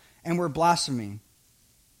Paul and were blaspheming.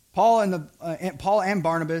 Paul and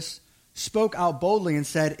Barnabas spoke out boldly and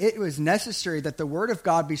said, it was necessary that the word of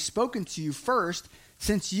God be spoken to you first,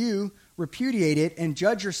 since you repudiate it and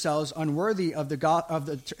judge yourselves unworthy of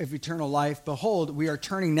of eternal life. Behold, we are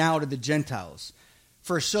turning now to the Gentiles.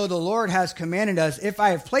 For so the Lord has commanded us, if I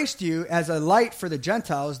have placed you as a light for the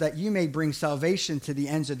Gentiles, that you may bring salvation to the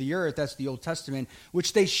ends of the earth, that's the Old Testament,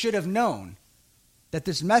 which they should have known, that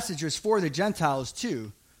this message was for the Gentiles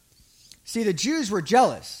too. See, the Jews were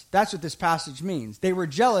jealous. That's what this passage means. They were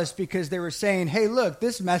jealous because they were saying, hey, look,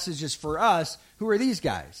 this message is for us. Who are these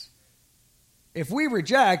guys? If we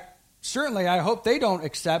reject, certainly I hope they don't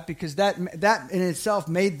accept, because that in itself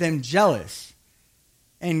made them jealous.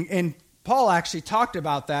 And Paul actually talked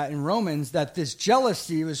about that in Romans, that this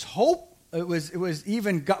jealousy was hope. It was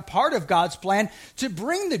even part of God's plan to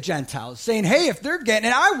bring the Gentiles, saying, hey, if they're getting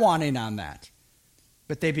it, I want in on that.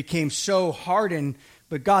 But they became so hardened.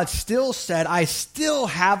 But God still said, I still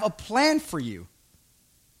have a plan for you.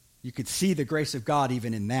 You could see the grace of God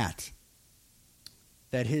even in that.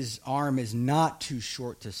 that his arm is not too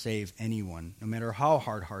short to save anyone, no matter how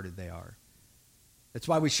hard-hearted they are. That's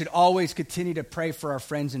why we should always continue to pray for our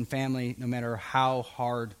friends and family, no matter how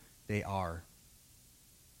hard they are.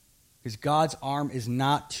 Because God's arm is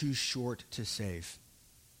not too short to save.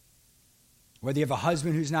 Whether you have a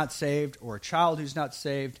husband who's not saved, or a child who's not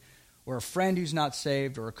saved, or a friend who's not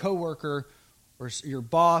saved, or a coworker, or your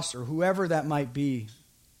boss, or whoever that might be,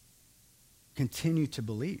 continue to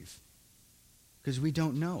believe. Because we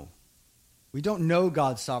don't know. We don't know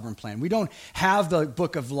God's sovereign plan. We don't have the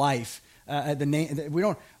book of life.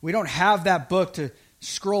 We don't have that book to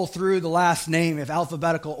scroll through the last name of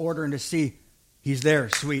alphabetical order and to see, he's there,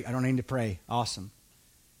 sweet, I don't need to pray, awesome.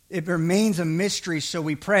 It remains a mystery, so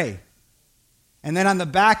we pray. And then on the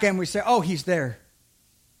back end we say, oh, he's there.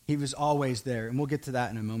 He was always there. And we'll get to that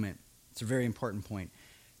in a moment. It's a very important point.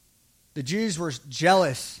 The Jews were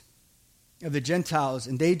jealous of the Gentiles,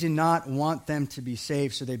 and they did not want them to be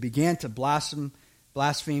saved, so they began to blaspheme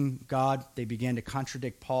God. They began to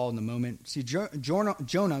contradict Paul in the moment. See, Jonah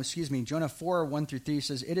 4:1-3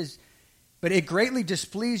 says, But it greatly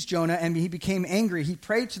displeased Jonah, and he became angry. He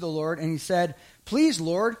prayed to the Lord, and he said, Please,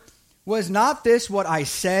 Lord, was not this what I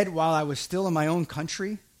said while I was still in my own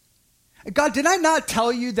country? God, did I not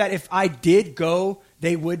tell you that if I did go,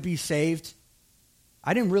 they would be saved?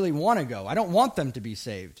 I didn't really want to go. I don't want them to be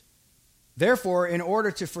saved. Therefore, in order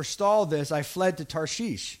to forestall this, I fled to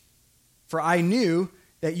Tarshish. For I knew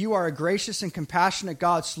that you are a gracious and compassionate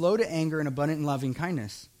God, slow to anger and abundant in loving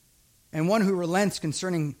kindness, and one who relents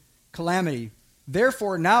concerning calamity.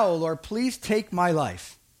 Therefore, now, O Lord, please take my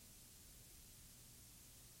life.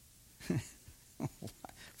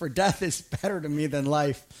 For death is better to me than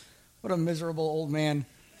life. What a miserable old man.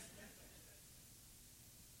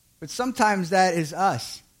 But sometimes that is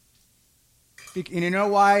us. And you know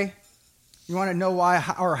why? You want to know why,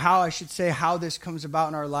 or how I should say, how this comes about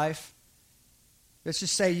in our life? Let's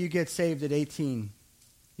just say you get saved at 18.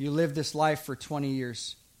 You live this life for 20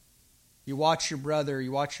 years. You watch your brother,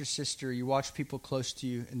 you watch your sister, you watch people close to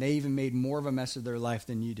you, and they even made more of a mess of their life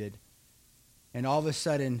than you did. And all of a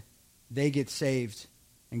sudden, they get saved,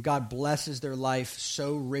 and God blesses their life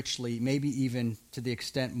so richly, maybe even to the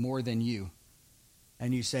extent more than you.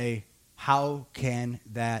 And you say, how can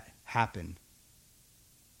that happen?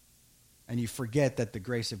 And you forget that the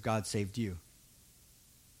grace of God saved you.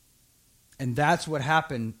 And that's what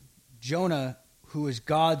happened. Jonah, who is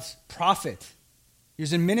God's prophet, he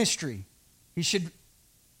was in ministry. He should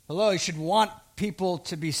want people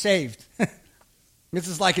to be saved. This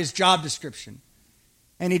is like his job description.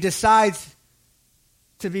 And he decides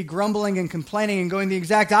to be grumbling and complaining and going the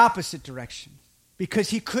exact opposite direction. Because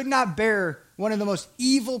he could not bear one of the most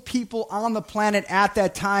evil people on the planet at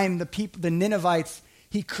that time, the Ninevites.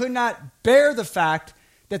 He could not bear the fact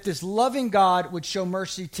that this loving God would show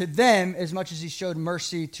mercy to them as much as he showed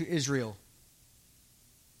mercy to Israel.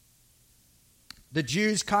 The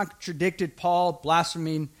Jews contradicted Paul,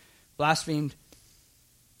 blasphemed.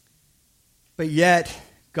 But yet,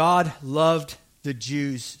 God loved the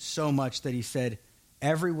Jews so much that he said,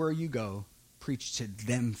 everywhere you go, preach to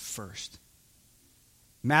them first.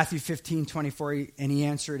 Matthew 15:24, and he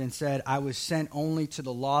answered and said, I was sent only to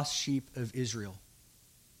the lost sheep of Israel.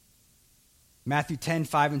 Matthew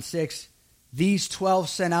 10:5-6, these 12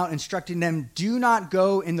 sent out, instructing them, do not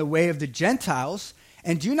go in the way of the Gentiles,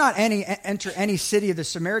 and do not enter any city of the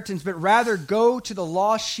Samaritans, but rather go to the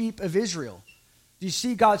lost sheep of Israel. Do you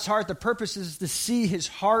see God's heart? The purpose is to see his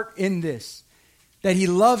heart in this, that he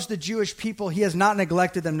loves the Jewish people. He has not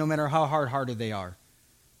neglected them no matter how hard-hearted they are.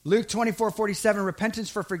 Luke 24:47, repentance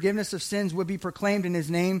for forgiveness of sins would be proclaimed in his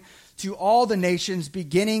name to all the nations,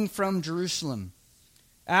 beginning from Jerusalem.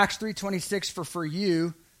 Acts 3:26, for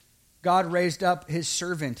you, God raised up his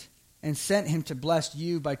servant and sent him to bless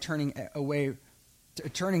you by turning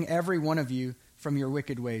every one of you from your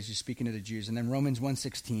wicked ways. He's speaking to the Jews. And then Romans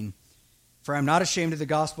 1:16, for I am not ashamed of the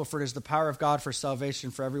gospel, for it is the power of God for salvation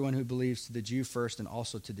for everyone who believes, to the Jew first and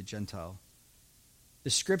also to the Gentile. The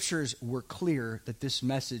scriptures were clear that this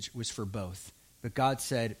message was for both. But God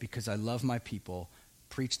said, because I love my people,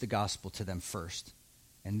 preach the gospel to them first.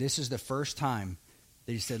 And this is the first time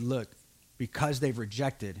that he said, look, because they've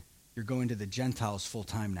rejected, you're going to the Gentiles full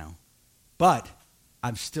time now. But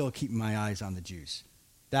I'm still keeping my eyes on the Jews.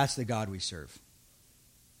 That's the God we serve.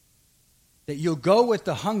 That you'll go with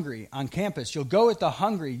the hungry on campus. You'll go with the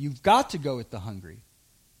hungry. You've got to go with the hungry.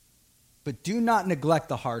 But do not neglect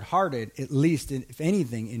the hard-hearted, at least, if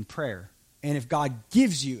anything, in prayer. And if God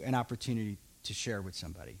gives you an opportunity to share with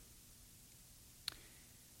somebody.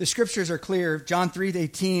 The scriptures are clear. John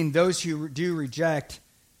 3:18, those who do reject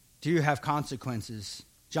do have consequences.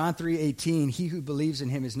 John 3:18, he who believes in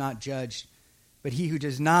him is not judged, but he who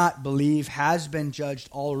does not believe has been judged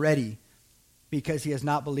already, because he has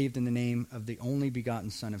not believed in the name of the only begotten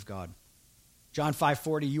Son of God. John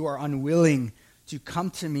 5:40, you are unwilling to come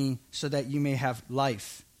to me so that you may have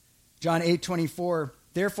life. John 8:24,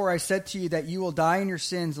 therefore I said to you that you will die in your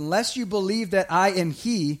sins. Unless you believe that I am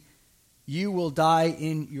he, you will die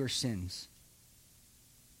in your sins.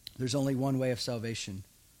 There's only one way of salvation.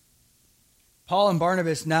 Paul and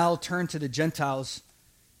Barnabas now turn to the Gentiles,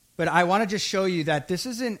 but I want to just show you that this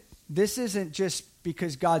isn't just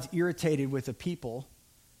because God's irritated with the people,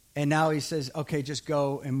 and now he says, okay, just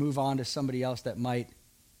go and move on to somebody else that might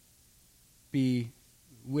be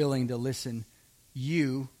willing to listen.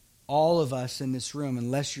 You, all of us in this room,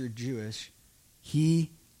 unless you're Jewish,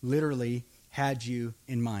 he literally had you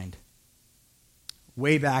in mind.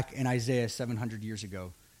 Way back in Isaiah 700 years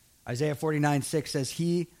ago. Isaiah 49:6 says,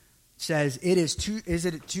 he says, is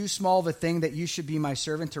it too small of a thing that you should be my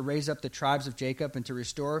servant to raise up the tribes of Jacob and to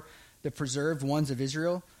restore the preserved ones of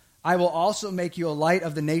Israel? I will also make you a light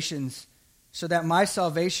of the nations, so that my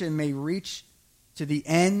salvation may reach to the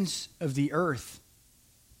ends of the earth.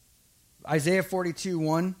 Isaiah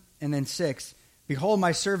 42:1 and then 6. Behold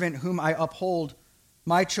my servant whom I uphold,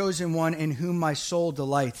 my chosen one in whom my soul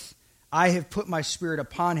delights. I have put my spirit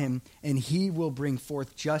upon him, and he will bring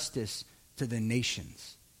forth justice to the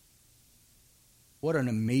nations. What an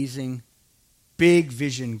amazing, big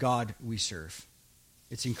vision God we serve.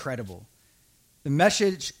 It's incredible. The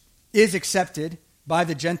message is accepted by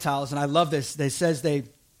the Gentiles, and I love this. It says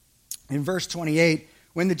in verse 28,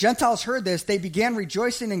 when the Gentiles heard this, they began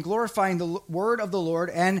rejoicing and glorifying the word of the Lord,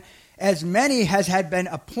 and as many as had been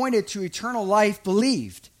appointed to eternal life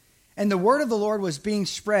believed. And the word of the Lord was being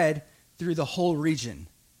spread through the whole region.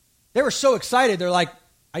 They were so excited. They're like,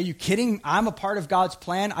 are you kidding? I'm a part of God's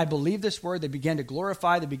plan. I believe this word. They began to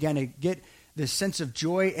glorify. They began to get this sense of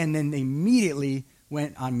joy, and then they immediately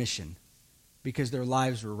went on mission because their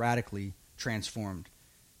lives were radically transformed.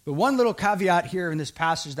 But one little caveat here in this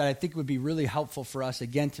passage that I think would be really helpful for us,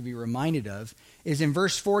 again, to be reminded of, is in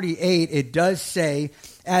verse 48, it does say,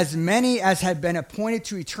 as many as had been appointed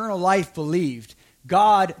to eternal life believed.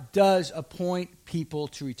 God does appoint people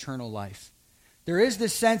to eternal life. There is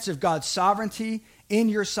this sense of God's sovereignty in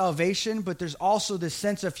your salvation, but there's also this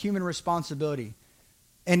sense of human responsibility.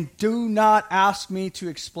 And do not ask me to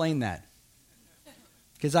explain that,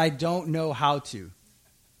 because I don't know how to.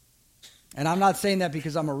 And I'm not saying that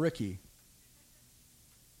because I'm a rookie.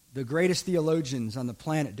 The greatest theologians on the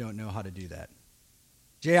planet don't know how to do that.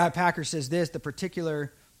 J.I. Packer says this, the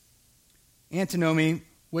particular antinomy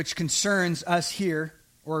which concerns us here,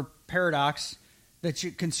 or paradox, that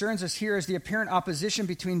concerns us here is the apparent opposition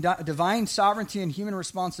between divine sovereignty and human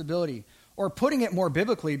responsibility, or putting it more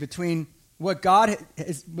biblically, between what God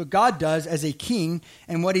does as a king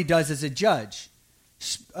and what he does as a judge.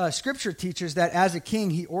 Scripture teaches that as a king,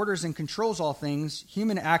 he orders and controls all things,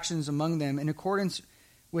 human actions among them, in accordance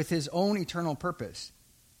with his own eternal purpose.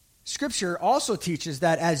 Scripture also teaches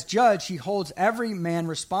that as judge, he holds every man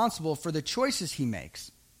responsible for the choices he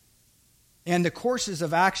makes and the courses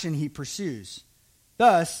of action he pursues.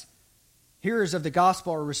 Thus, hearers of the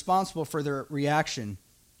gospel are responsible for their reaction.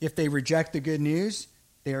 If they reject the good news,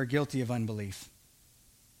 they are guilty of unbelief.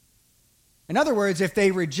 In other words, if they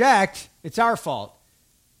reject, it's our fault.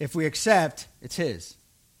 If we accept, it's his.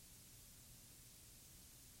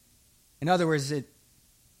 In other words,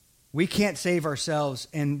 we can't save ourselves,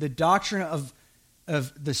 and the doctrine of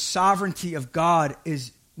the sovereignty of God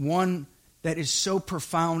is one that is so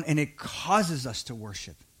profound, and it causes us to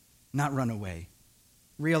worship, not run away.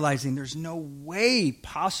 Realizing there's no way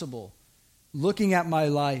possible, looking at my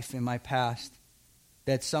life and my past,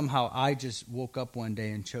 that somehow I just woke up one day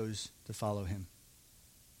and chose to follow him.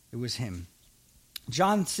 It was him.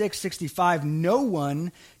 John 6:65, no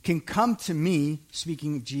one can come to me,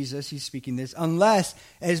 speaking of Jesus, he's speaking this, unless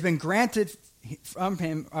it has been granted from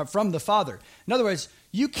him, from the Father. In other words,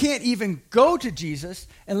 you can't even go to Jesus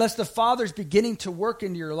unless the Father's beginning to work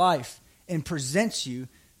into your life and presents you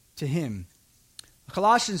to him.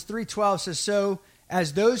 Colossians 3:12 says, so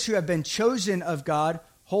as those who have been chosen of God,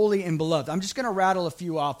 holy and beloved. I'm just going to rattle a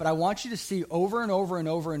few off, but I want you to see over and over and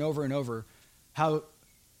over and over and over how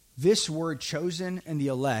this word chosen and the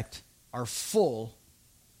elect are full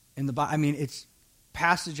in the Bible. I mean, it's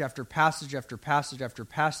passage after passage after passage after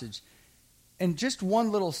passage. And just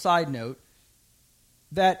one little side note,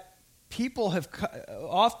 that people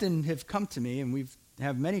often have come to me, and we've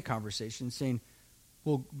had many conversations saying,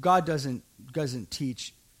 well, God doesn't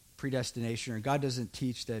teach predestination, or God doesn't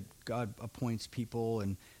teach that God appoints people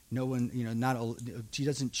and no one, he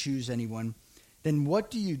doesn't choose anyone. then what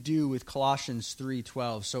do you do with Colossians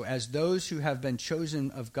 3:12? So as those who have been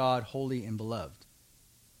chosen of God, holy and beloved.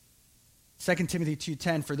 2 Timothy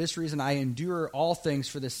 2:10, for this reason I endure all things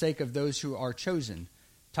for the sake of those who are chosen.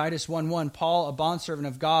 Titus 1:1, Paul, a bondservant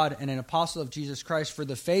of God and an apostle of Jesus Christ, for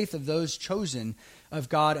the faith of those chosen of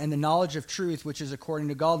God and the knowledge of truth, which is according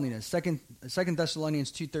to godliness. 2 Thessalonians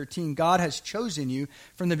 2:13, God has chosen you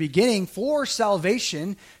from the beginning for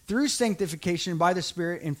salvation through sanctification by the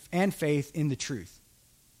Spirit and faith in the truth.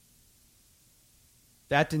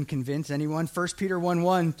 That didn't convince anyone. 1 Peter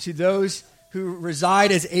 1:1, to those who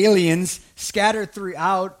reside as aliens scattered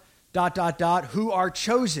throughout, ... who are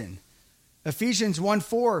chosen. Ephesians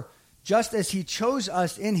 1:4, just as he chose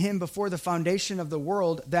us in him before the foundation of the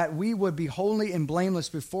world, that we would be holy and blameless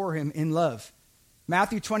before him in love.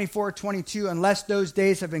 Matthew 24:22, unless those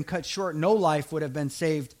days have been cut short, no life would have been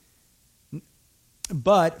saved.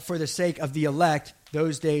 But for the sake of the elect,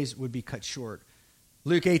 those days would be cut short.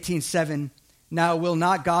 Luke 18:7, now will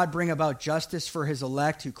not God bring about justice for his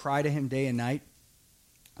elect who cry to him day and night?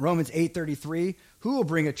 Romans 8:33, who will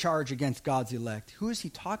bring a charge against God's elect? Who is he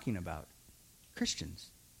talking about?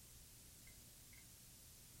 Christians.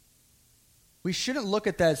 We shouldn't look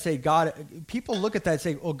at that and say God, people look at that and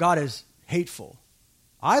say, oh, God is hateful.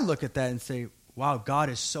 I look at that and say, wow, God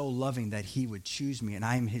is so loving that he would choose me and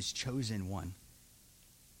I am his chosen one.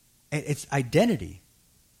 It's identity.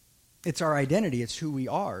 It's our identity. It's who we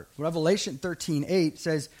are. Revelation 13:8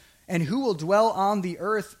 says, and who will dwell on the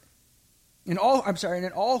earth, and all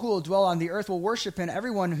who will dwell on the earth will worship him,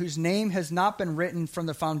 everyone whose name has not been written from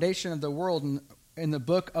the foundation of the world in the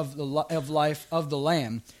book of life of the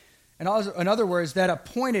Lamb. And also, in other words, that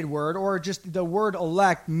appointed word, or just the word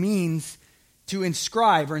elect, means to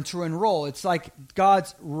inscribe or to enroll. It's like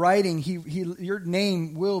God's writing. Your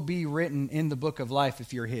name will be written in the book of life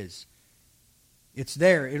if you're his. It's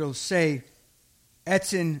there. It'll say,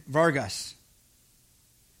 Edson Vargas.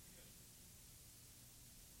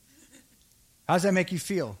 How does that make you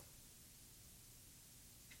feel?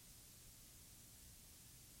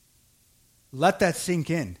 Let that sink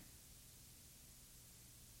in.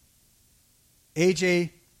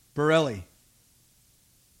 A.J. Borelli.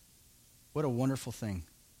 What a wonderful thing.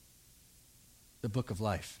 The book of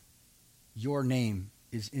life. Your name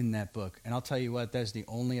is in that book. And I'll tell you what, that's the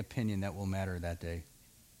only opinion that will matter that day.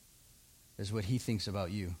 Is what he thinks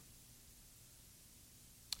about you.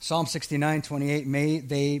 Psalm 69:28, may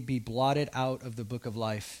they be blotted out of the book of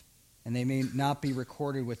life, and they may not be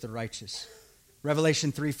recorded with the righteous.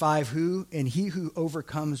 Revelation 3:5, he who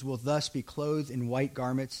overcomes will thus be clothed in white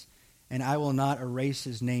garments, and I will not erase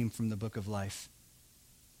his name from the book of life.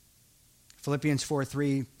 Philippians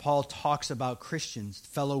 4:3, Paul talks about Christians,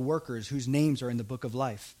 fellow workers whose names are in the book of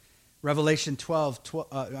life. Revelation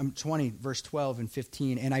 20, verse 12 and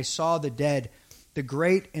 15, and I saw the dead, the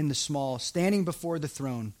great and the small, standing before the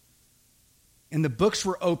throne, and the books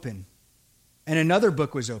were open, and another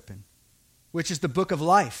book was open, which is the book of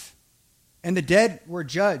life. And the dead were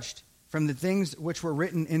judged from the things which were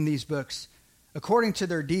written in these books, according to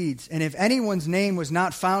their deeds. And if anyone's name was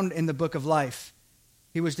not found in the book of life,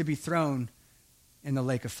 he was to be thrown in the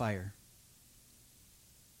lake of fire.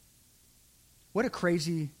 What a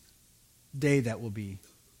crazy day that will be,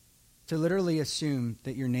 to literally assume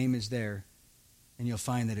that your name is there and you'll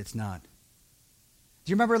find that it's not. Do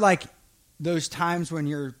you remember like those times when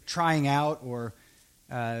you're trying out or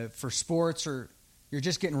for sports, or you're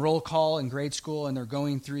just getting roll call in grade school and they're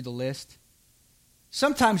going through the list?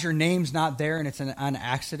 Sometimes your name's not there and it's an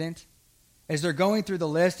accident as they're going through the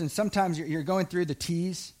list, and sometimes you're going through the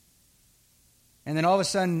T's, and then all of a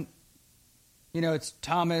sudden, it's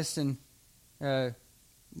Thomas and,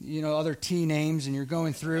 other T names, and you're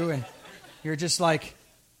going through and you're just like,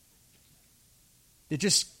 it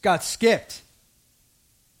just got skipped.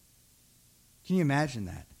 Can you imagine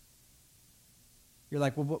that? You're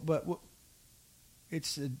like, well, but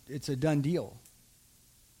it's a done deal.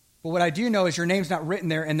 But what I do know is your name's not written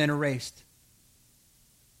there and then erased.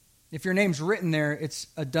 If your name's written there, it's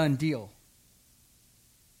a done deal.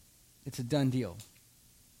 It's a done deal.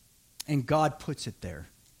 And God puts it there.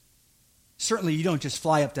 Certainly you don't just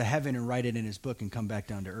fly up to heaven and write it in his book and come back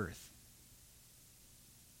down to earth.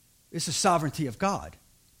 It's the sovereignty of God.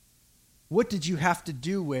 What did you have to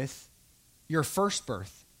do with your first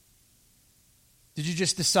birth? Did you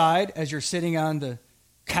just decide as you're sitting on the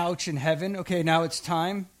couch in heaven, okay, now it's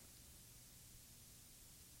time?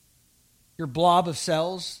 Your blob of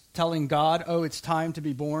cells telling God, oh, it's time to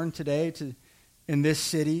be born today in this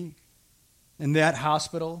city, in that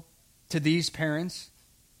hospital, to these parents,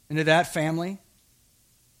 and to that family?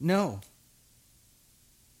 No.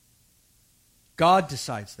 God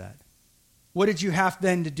decides that. what did you have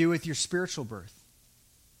then to do with your spiritual birth?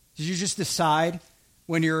 Did you just decide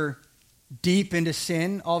when you're deep into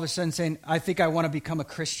sin, all of a sudden saying, I think I want to become a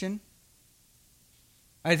Christian?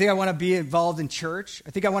 I think I want to be involved in church.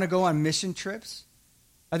 I think I want to go on mission trips.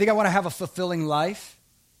 I think I want to have a fulfilling life.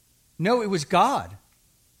 No, it was God.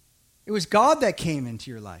 It was God that came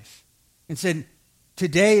into your life and said,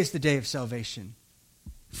 today is the day of salvation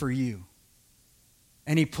for you.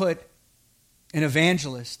 And he put an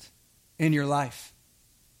evangelist in your life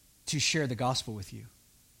to share the gospel with you.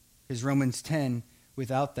 Because Romans 10,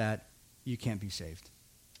 without that, you can't be saved.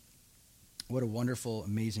 What a wonderful,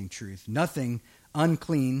 amazing truth. Nothing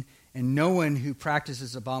unclean and no one who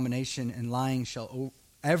practices abomination and lying shall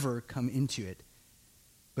ever come into it,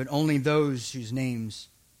 but only those whose names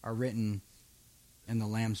are written in the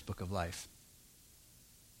Lamb's book of life.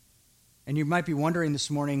 And you might be wondering this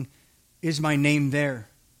morning, is my name there?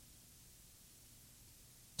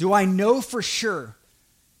 Do I know for sure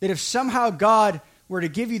that if somehow God were to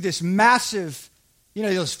give you this massive,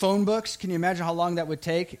 those phone books, can you imagine how long that would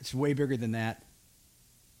take? It's way bigger than that.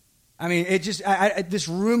 I mean, this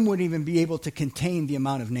room wouldn't even be able to contain the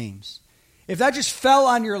amount of names. If that just fell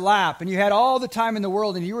on your lap and you had all the time in the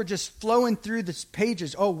world and you were just flowing through the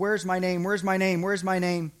pages, oh, where's my name? Where's my name? Where's my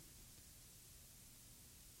name?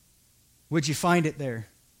 Would you find it there?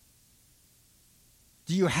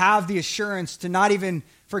 Do you have the assurance to not even,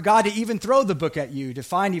 for God to even throw the book at you, to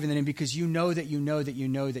find even the name, because you know that you know that you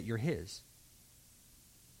know that you're his?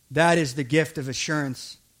 That is the gift of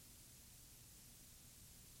assurance.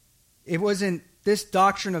 It wasn't, this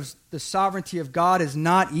doctrine of the sovereignty of God is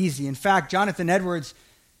not easy. In fact, Jonathan Edwards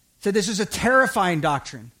said this was a terrifying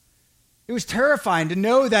doctrine. It was terrifying to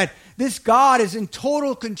know that this God is in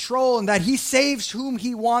total control and that he saves whom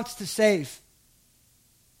he wants to save.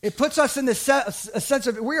 It puts us in a sense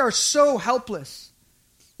of we are so helpless.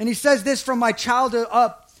 And he says this, from my childhood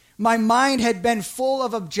up, my mind had been full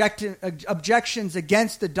of objections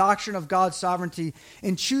against the doctrine of God's sovereignty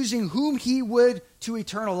in choosing whom he would to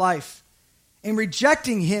eternal life, and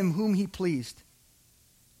rejecting him whom he pleased,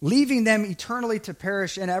 leaving them eternally to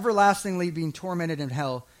perish and everlastingly being tormented in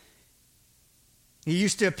hell. He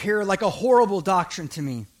used to appear like a horrible doctrine to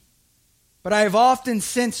me. But I have often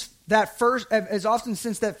since that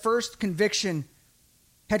first conviction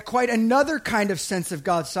had quite another kind of sense of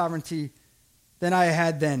God's sovereignty than I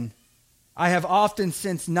had then. I have often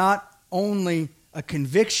since not only a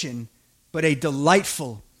conviction, but a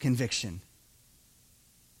delightful conviction.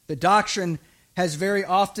 The doctrine has very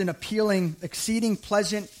often appealing, exceeding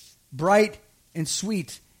pleasant, bright, and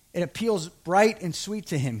sweet. It appeals bright and sweet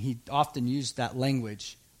to him. He often used that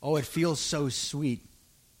language. Oh, it feels so sweet.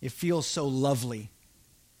 It feels so lovely.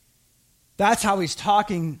 That's how he's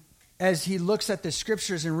talking as he looks at the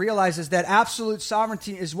scriptures and realizes that absolute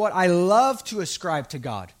sovereignty is what I love to ascribe to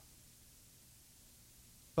God.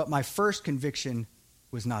 But my first conviction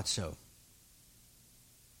was not so.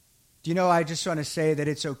 Do you know, I just want to say that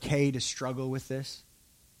it's okay to struggle with this.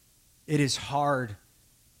 It is hard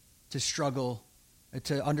to struggle,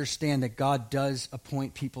 to understand that God does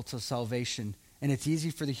appoint people to salvation. And it's easy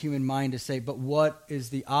for the human mind to say, but what is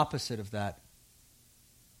the opposite of that?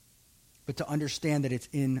 But to understand that it's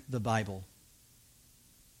in the Bible.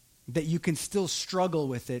 That you can still struggle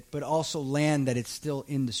with it, but also land that it's still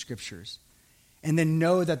in the scriptures. And then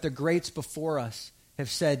know that the greats before us have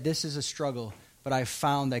said, this is a struggle, but I've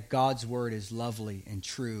found that God's word is lovely and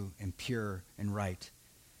true and pure and right.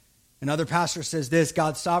 Another pastor says this,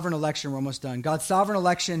 God's sovereign election, we're almost done. God's sovereign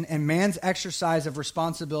election and man's exercise of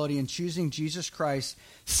responsibility in choosing Jesus Christ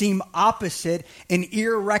seem opposite and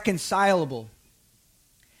irreconcilable.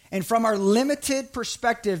 And from our limited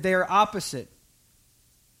perspective, they are opposite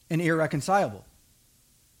and irreconcilable.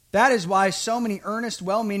 That is why so many earnest,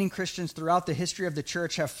 well-meaning Christians throughout the history of the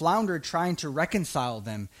church have floundered trying to reconcile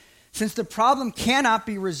them, since the problem cannot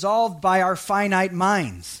be resolved by our finite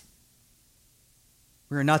minds.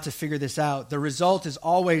 We are not to figure this out. The result is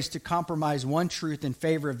always to compromise one truth in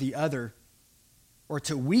favor of the other, or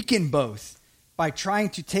to weaken both by trying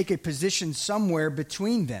to take a position somewhere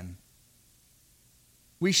between them.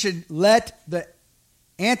 We should let the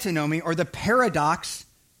antinomy or the paradox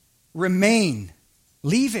remain.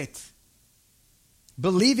 Leave it.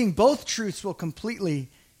 Believing both truths will completely,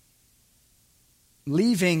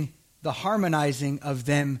 leaving the harmonizing of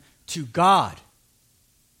them to God,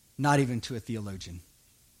 not even to a theologian.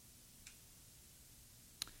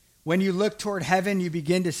 When you look toward heaven, you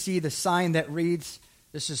begin to see the sign that reads,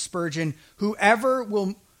 this is Spurgeon, whosoever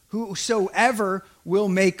will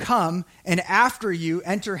may come, and after you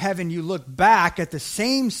enter heaven, you look back at the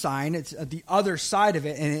same sign, it's at the other side of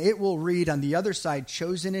it, and it will read on the other side,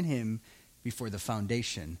 chosen in him, before the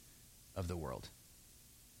foundation of the world.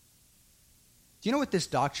 Do you know what this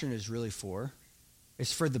doctrine is really for?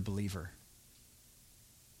 It's for the believer.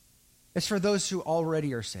 It's for those who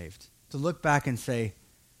already are saved to look back and say,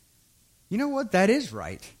 you know what, that is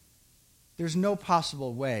right. There's no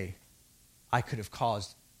possible way I could have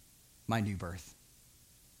caused my new birth.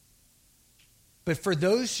 But for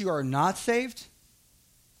those who are not saved,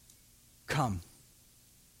 come.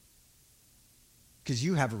 Because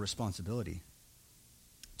you have a responsibility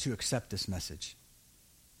to accept this message.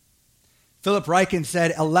 Philip Ryken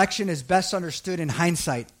said, election is best understood in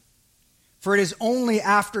hindsight, for it is only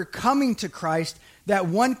after coming to Christ that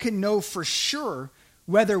one can know for sure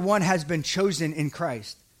whether one has been chosen in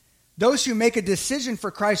Christ. Those who make a decision for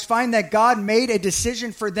Christ find that God made a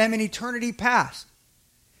decision for them in eternity past.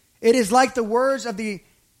 It is like the words of the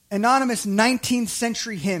anonymous 19th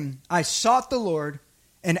century hymn, I sought the Lord,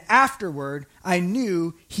 and afterward I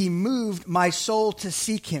knew he moved my soul to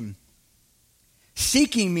seek him.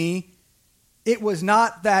 Seeking me, it was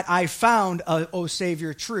not that I found, O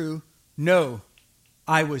Savior, true. No,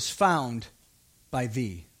 I was found by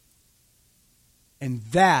thee. And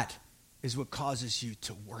that is what causes you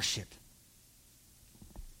to worship.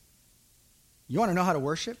 You want to know how to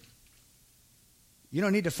worship? You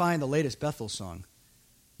don't need to find the latest Bethel song.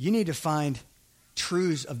 You need to find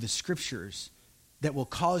truths of the scriptures that will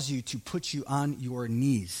cause you to put you on your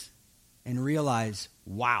knees and realize,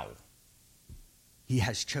 wow, he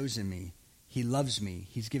has chosen me. He loves me.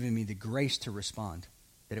 He's given me the grace to respond,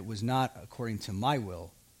 that it was not according to my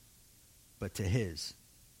will, but to his.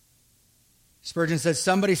 Spurgeon says,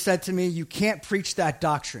 somebody said to me, you can't preach that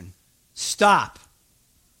doctrine. Stop.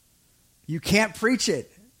 You can't preach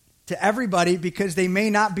it to everybody because they may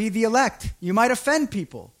not be the elect. You might offend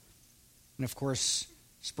people. And of course,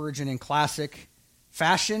 Spurgeon in classic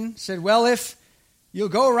fashion said, well, if you'll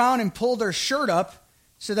go around and pull their shirt up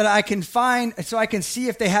so I can see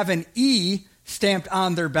if they have an E stamped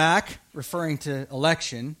on their back, referring to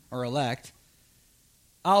election or elect,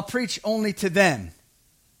 I'll preach only to them.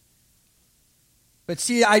 But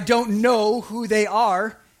see, I don't know who they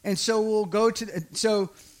are, and so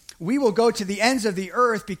we will go to the ends of the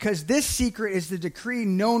earth, because this secret is the decree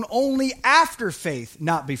known only after faith,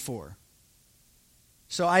 not before.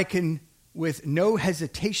 So I can, with no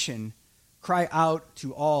hesitation, cry out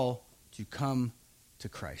to all to come to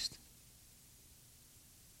Christ.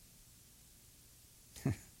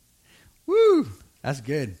 Woo! That's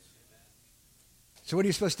good. So what are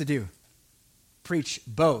you supposed to do? Preach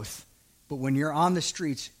both. But when you're on the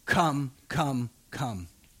streets, come, come, come.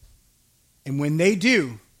 And when they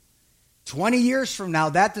do, 20 years from now,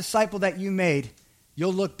 that disciple that you made,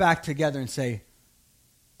 you'll look back together and say,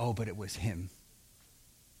 oh, but it was him.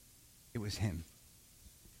 It was him.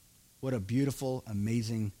 What a beautiful,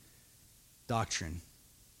 amazing doctrine.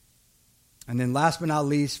 And then last but not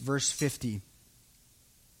least, verse 50.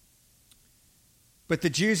 But the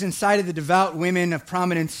Jews incited the devout women of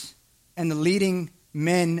prominence and the leading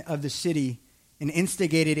men of the city and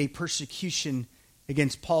instigated a persecution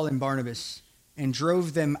against Paul and Barnabas and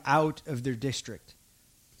drove them out of their district.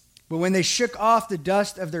 But when they shook off the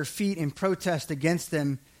dust of their feet in protest against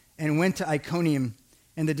them and went to Iconium,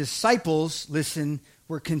 and the disciples, listen,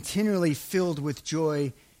 were continually filled with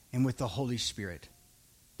joy and with the Holy Spirit.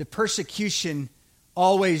 The persecution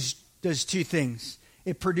always does two things.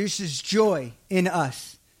 It produces joy in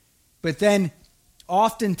us. But then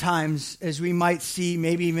oftentimes, as we might see,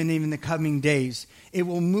 maybe even in the coming days, it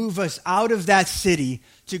will move us out of that city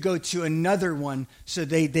to go to another one so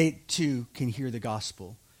they too can hear the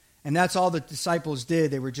gospel. And that's all the disciples did.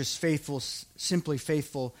 They were just faithful, simply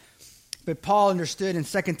faithful. But Paul understood in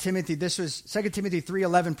 2 Timothy, this was 2 Timothy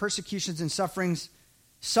 3:11, persecutions and sufferings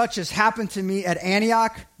such as happened to me at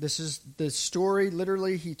Antioch. This is the story,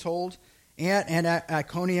 literally, he told. And at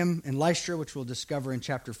Iconium and Lystra, which we'll discover in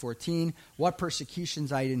chapter 14, what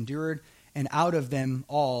persecutions I had endured, and out of them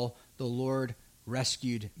all the Lord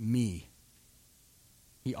rescued me.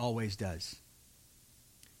 He always does.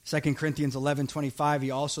 2 Corinthians 11:25,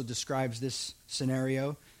 he also describes this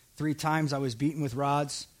scenario. 3 times I was beaten with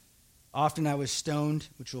rods. Often I was stoned,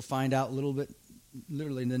 which we'll find out a little bit,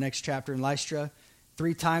 literally in the next chapter in Lystra.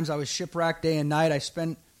 3 times I was shipwrecked, day and night I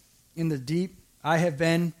spent in the deep. I have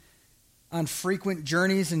been on frequent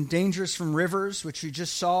journeys and dangerous from rivers, which you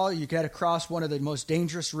just saw. You got to cross one of the most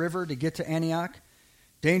dangerous river to get to Antioch.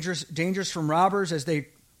 Dangerous from robbers as they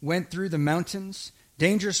went through the mountains.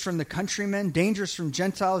 Dangerous from the countrymen. Dangerous from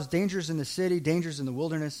Gentiles. Dangers in the city. Dangers in the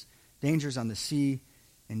wilderness. Dangers on the sea.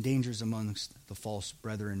 And dangers amongst the false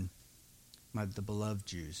brethren, the beloved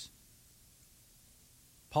Jews.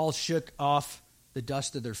 Paul shook off the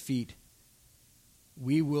dust of their feet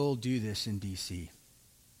we will do this in D.C.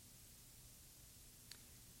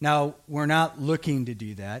 Now, we're not looking to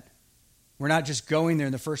do that. We're not just going there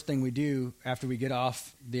and the first thing we do after we get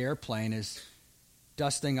off the airplane is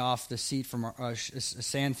dusting off the seat from our,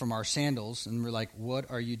 sand from our sandals, and we're like, what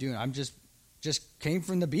are you doing? I'm just came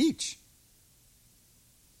from the beach.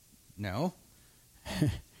 No.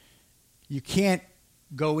 You can't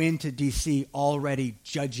go into D.C. already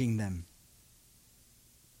judging them.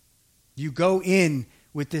 You go in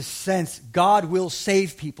with this sense, God will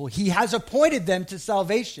save people. He has appointed them to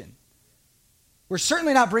salvation. We're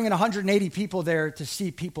certainly not bringing 180 people there to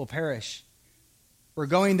see people perish. We're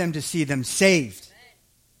going them to see them saved.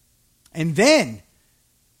 And then,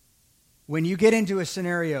 when you get into a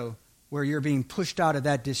scenario where you're being pushed out of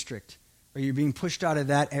that district, or you're being pushed out of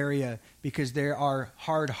that area because they are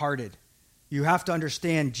hard-hearted, you have to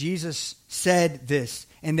understand Jesus said this,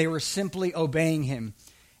 and they were simply obeying him.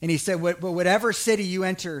 And he said, but whatever city you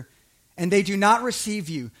enter, and they do not receive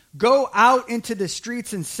you, go out into the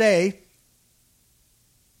streets and say,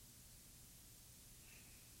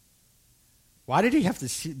 why did he have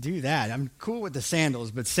to do that? I'm cool with the sandals,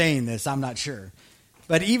 but saying this, I'm not sure.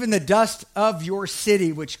 But even the dust of your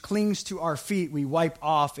city, which clings to our feet, we wipe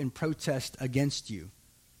off in protest against you.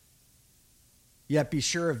 Yet be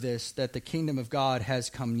sure of this, that the kingdom of God has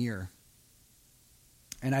come near.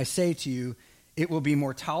 And I say to you, it will be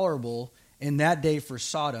more tolerable in that day for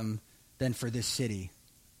Sodom than for this city.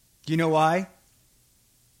 Do you know why?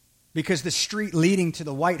 Because the street leading to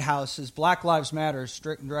the White House is Black Lives Matter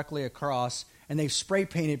directly across, and they've spray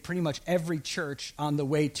painted pretty much every church on the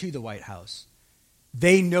way to the White House.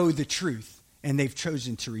 They know the truth, and they've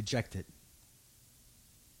chosen to reject it.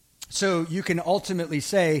 So you can ultimately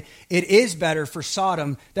say it is better for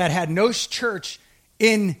Sodom that had no church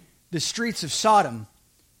in the streets of Sodom,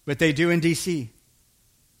 but they do in D.C.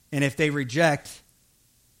 And if they reject,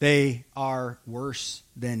 they are worse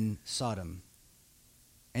than Sodom.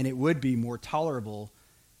 And it would be more tolerable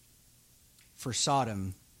for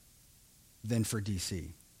Sodom than for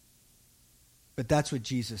D.C. But that's what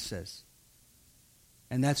Jesus says.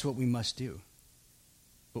 And that's what we must do.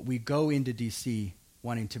 But we go into D.C.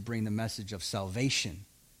 wanting to bring the message of salvation.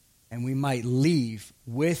 And we might leave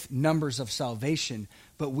with numbers of salvation,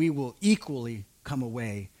 but we will equally come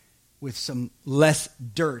away with some less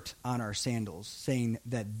dirt on our sandals, saying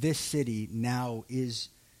that this city now is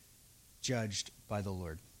judged by the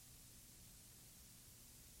Lord.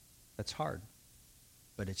 That's hard,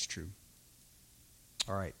 but it's true.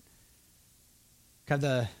 All right. Have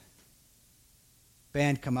the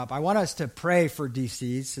band come up. I want us to pray for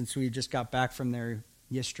DC since we just got back from there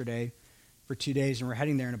yesterday for 2 days, and we're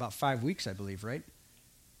heading there in about 5 weeks, I believe, right?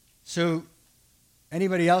 So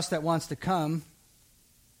anybody else that wants to come,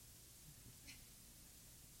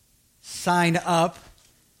 sign up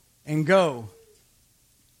and go.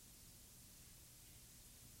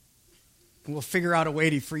 We'll figure out a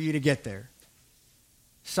way for you to get there.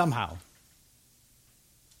 Somehow.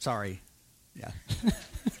 Sorry. Yeah.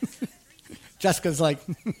 Jessica's like,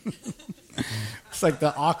 it's like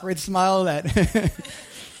the awkward smile that,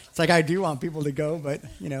 it's like I do want people to go, but,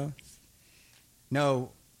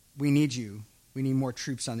 no, we need you. We need more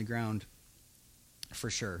troops on the ground, for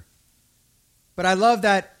sure. But I love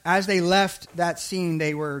that as they left that scene,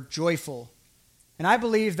 they were joyful. And I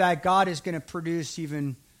believe that God is going to produce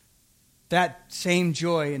even that same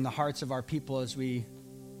joy in the hearts of our people as we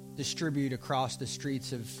distribute across the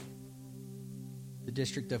streets of the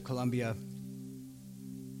District of Columbia.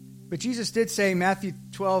 But Jesus did say, Matthew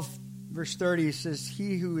 12, verse 30, he says,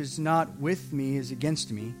 he who is not with me is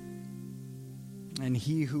against me, and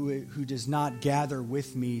he who does not gather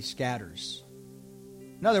with me scatters.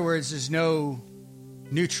 In other words, there's no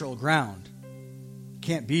neutral ground. You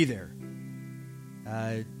can't be there.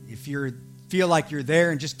 If you feel like you're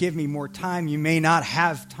there and just give me more time, you may not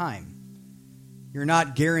have time. You're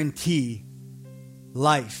not guaranteed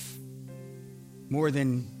life more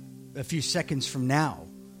than a few seconds from now.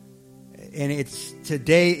 And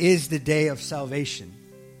today is the day of salvation.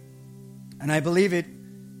 And I believe it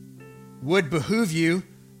would behoove you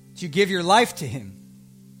to give your life to him.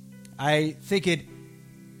 I think it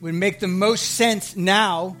would make the most sense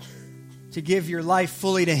now to give your life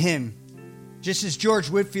fully to him. Just as George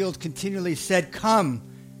Whitefield continually said, come,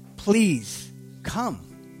 please, come.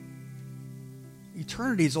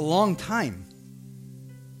 Eternity is a long time.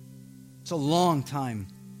 It's a long time.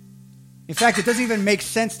 In fact, it doesn't even make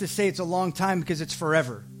sense to say it's a long time because it's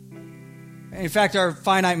forever. In fact, our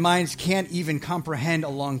finite minds can't even comprehend a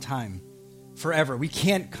long time, forever. We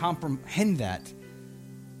can't comprehend that.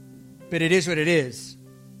 But it is what it is.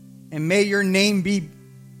 And may your name be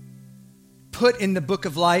put in the book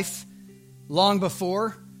of life long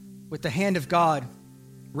before with the hand of God,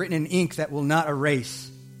 written in ink that will not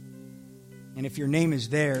erase. And if your name is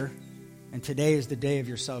there, and today is the day of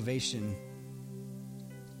your salvation,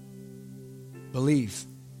 believe.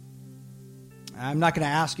 I'm not going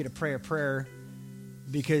to ask you to pray a prayer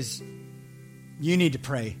because you need to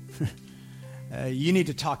pray. You need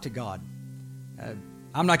to talk to God.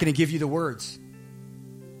 I'm not going to give you the words,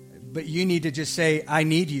 but you need to just say, I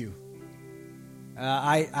need you.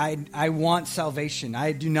 I want salvation.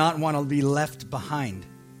 I do not want to be left behind.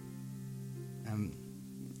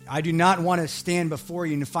 I do not want to stand before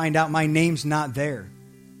you and find out my name's not there.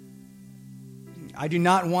 I do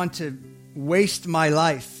not want to waste my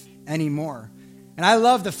life anymore. And I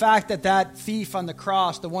love the fact that that thief on the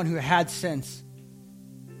cross, the one who had sense,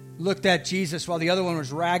 looked at Jesus while the other one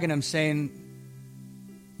was ragging him, saying,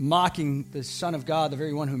 mocking the Son of God, the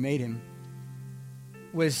very one who made him,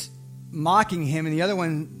 was mocking him. And the other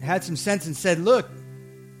one had some sense and said, look,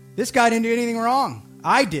 this guy didn't do anything wrong.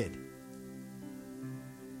 I did.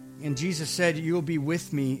 And Jesus said, you will be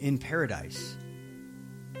with me in paradise.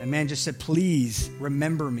 And man just said, please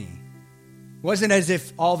remember me. It wasn't as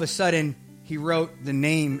if all of a sudden he wrote the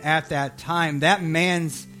name at that time. That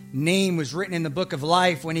man's name was written in the book of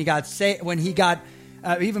life when he got saved,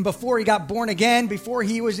 even before he got born again, before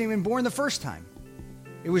he was even born the first time.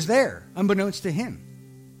 It was there, unbeknownst to him.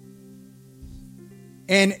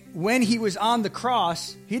 And when he was on the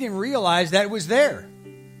cross, he didn't realize that it was there.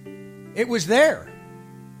 It was there.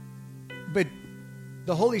 But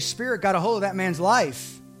the Holy Spirit got a hold of that man's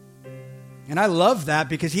life. And I love that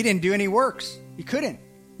because he didn't do any works. He couldn't.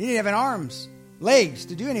 He didn't have an arms, legs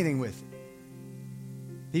to do anything with.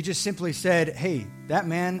 He just simply said, hey, that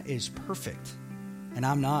man is perfect, and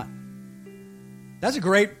I'm not. That's a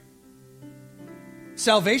great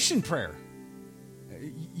salvation prayer.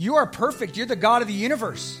 You are perfect. You're the God of the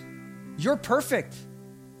universe. You're perfect.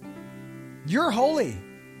 You're holy.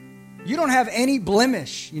 You don't have any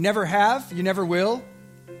blemish. You never have. You never will.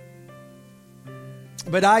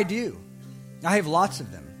 But I do. I have lots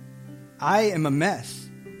of them. I am a mess.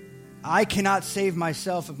 I cannot save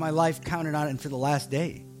myself if my life counted on it until the last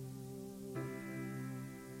day.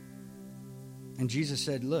 And Jesus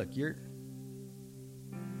said, look,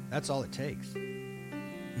 that's all it takes.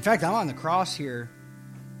 In fact, I'm on the cross here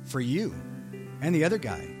for you and the other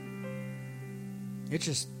guy. It's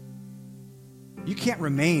just, you can't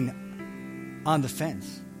remain on the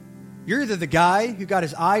fence. You're either the guy who got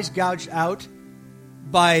his eyes gouged out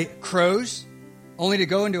by crows only to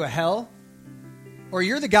go into a hell, or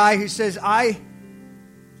you're the guy who says, I'm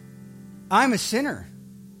a sinner,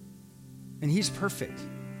 and he's perfect.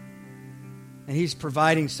 And he's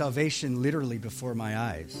providing salvation literally before my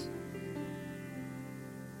eyes.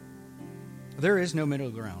 There is no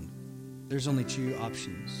middle ground. There's only two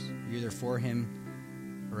options. You're either for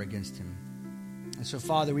him or against him. And so,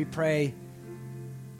 Father, we pray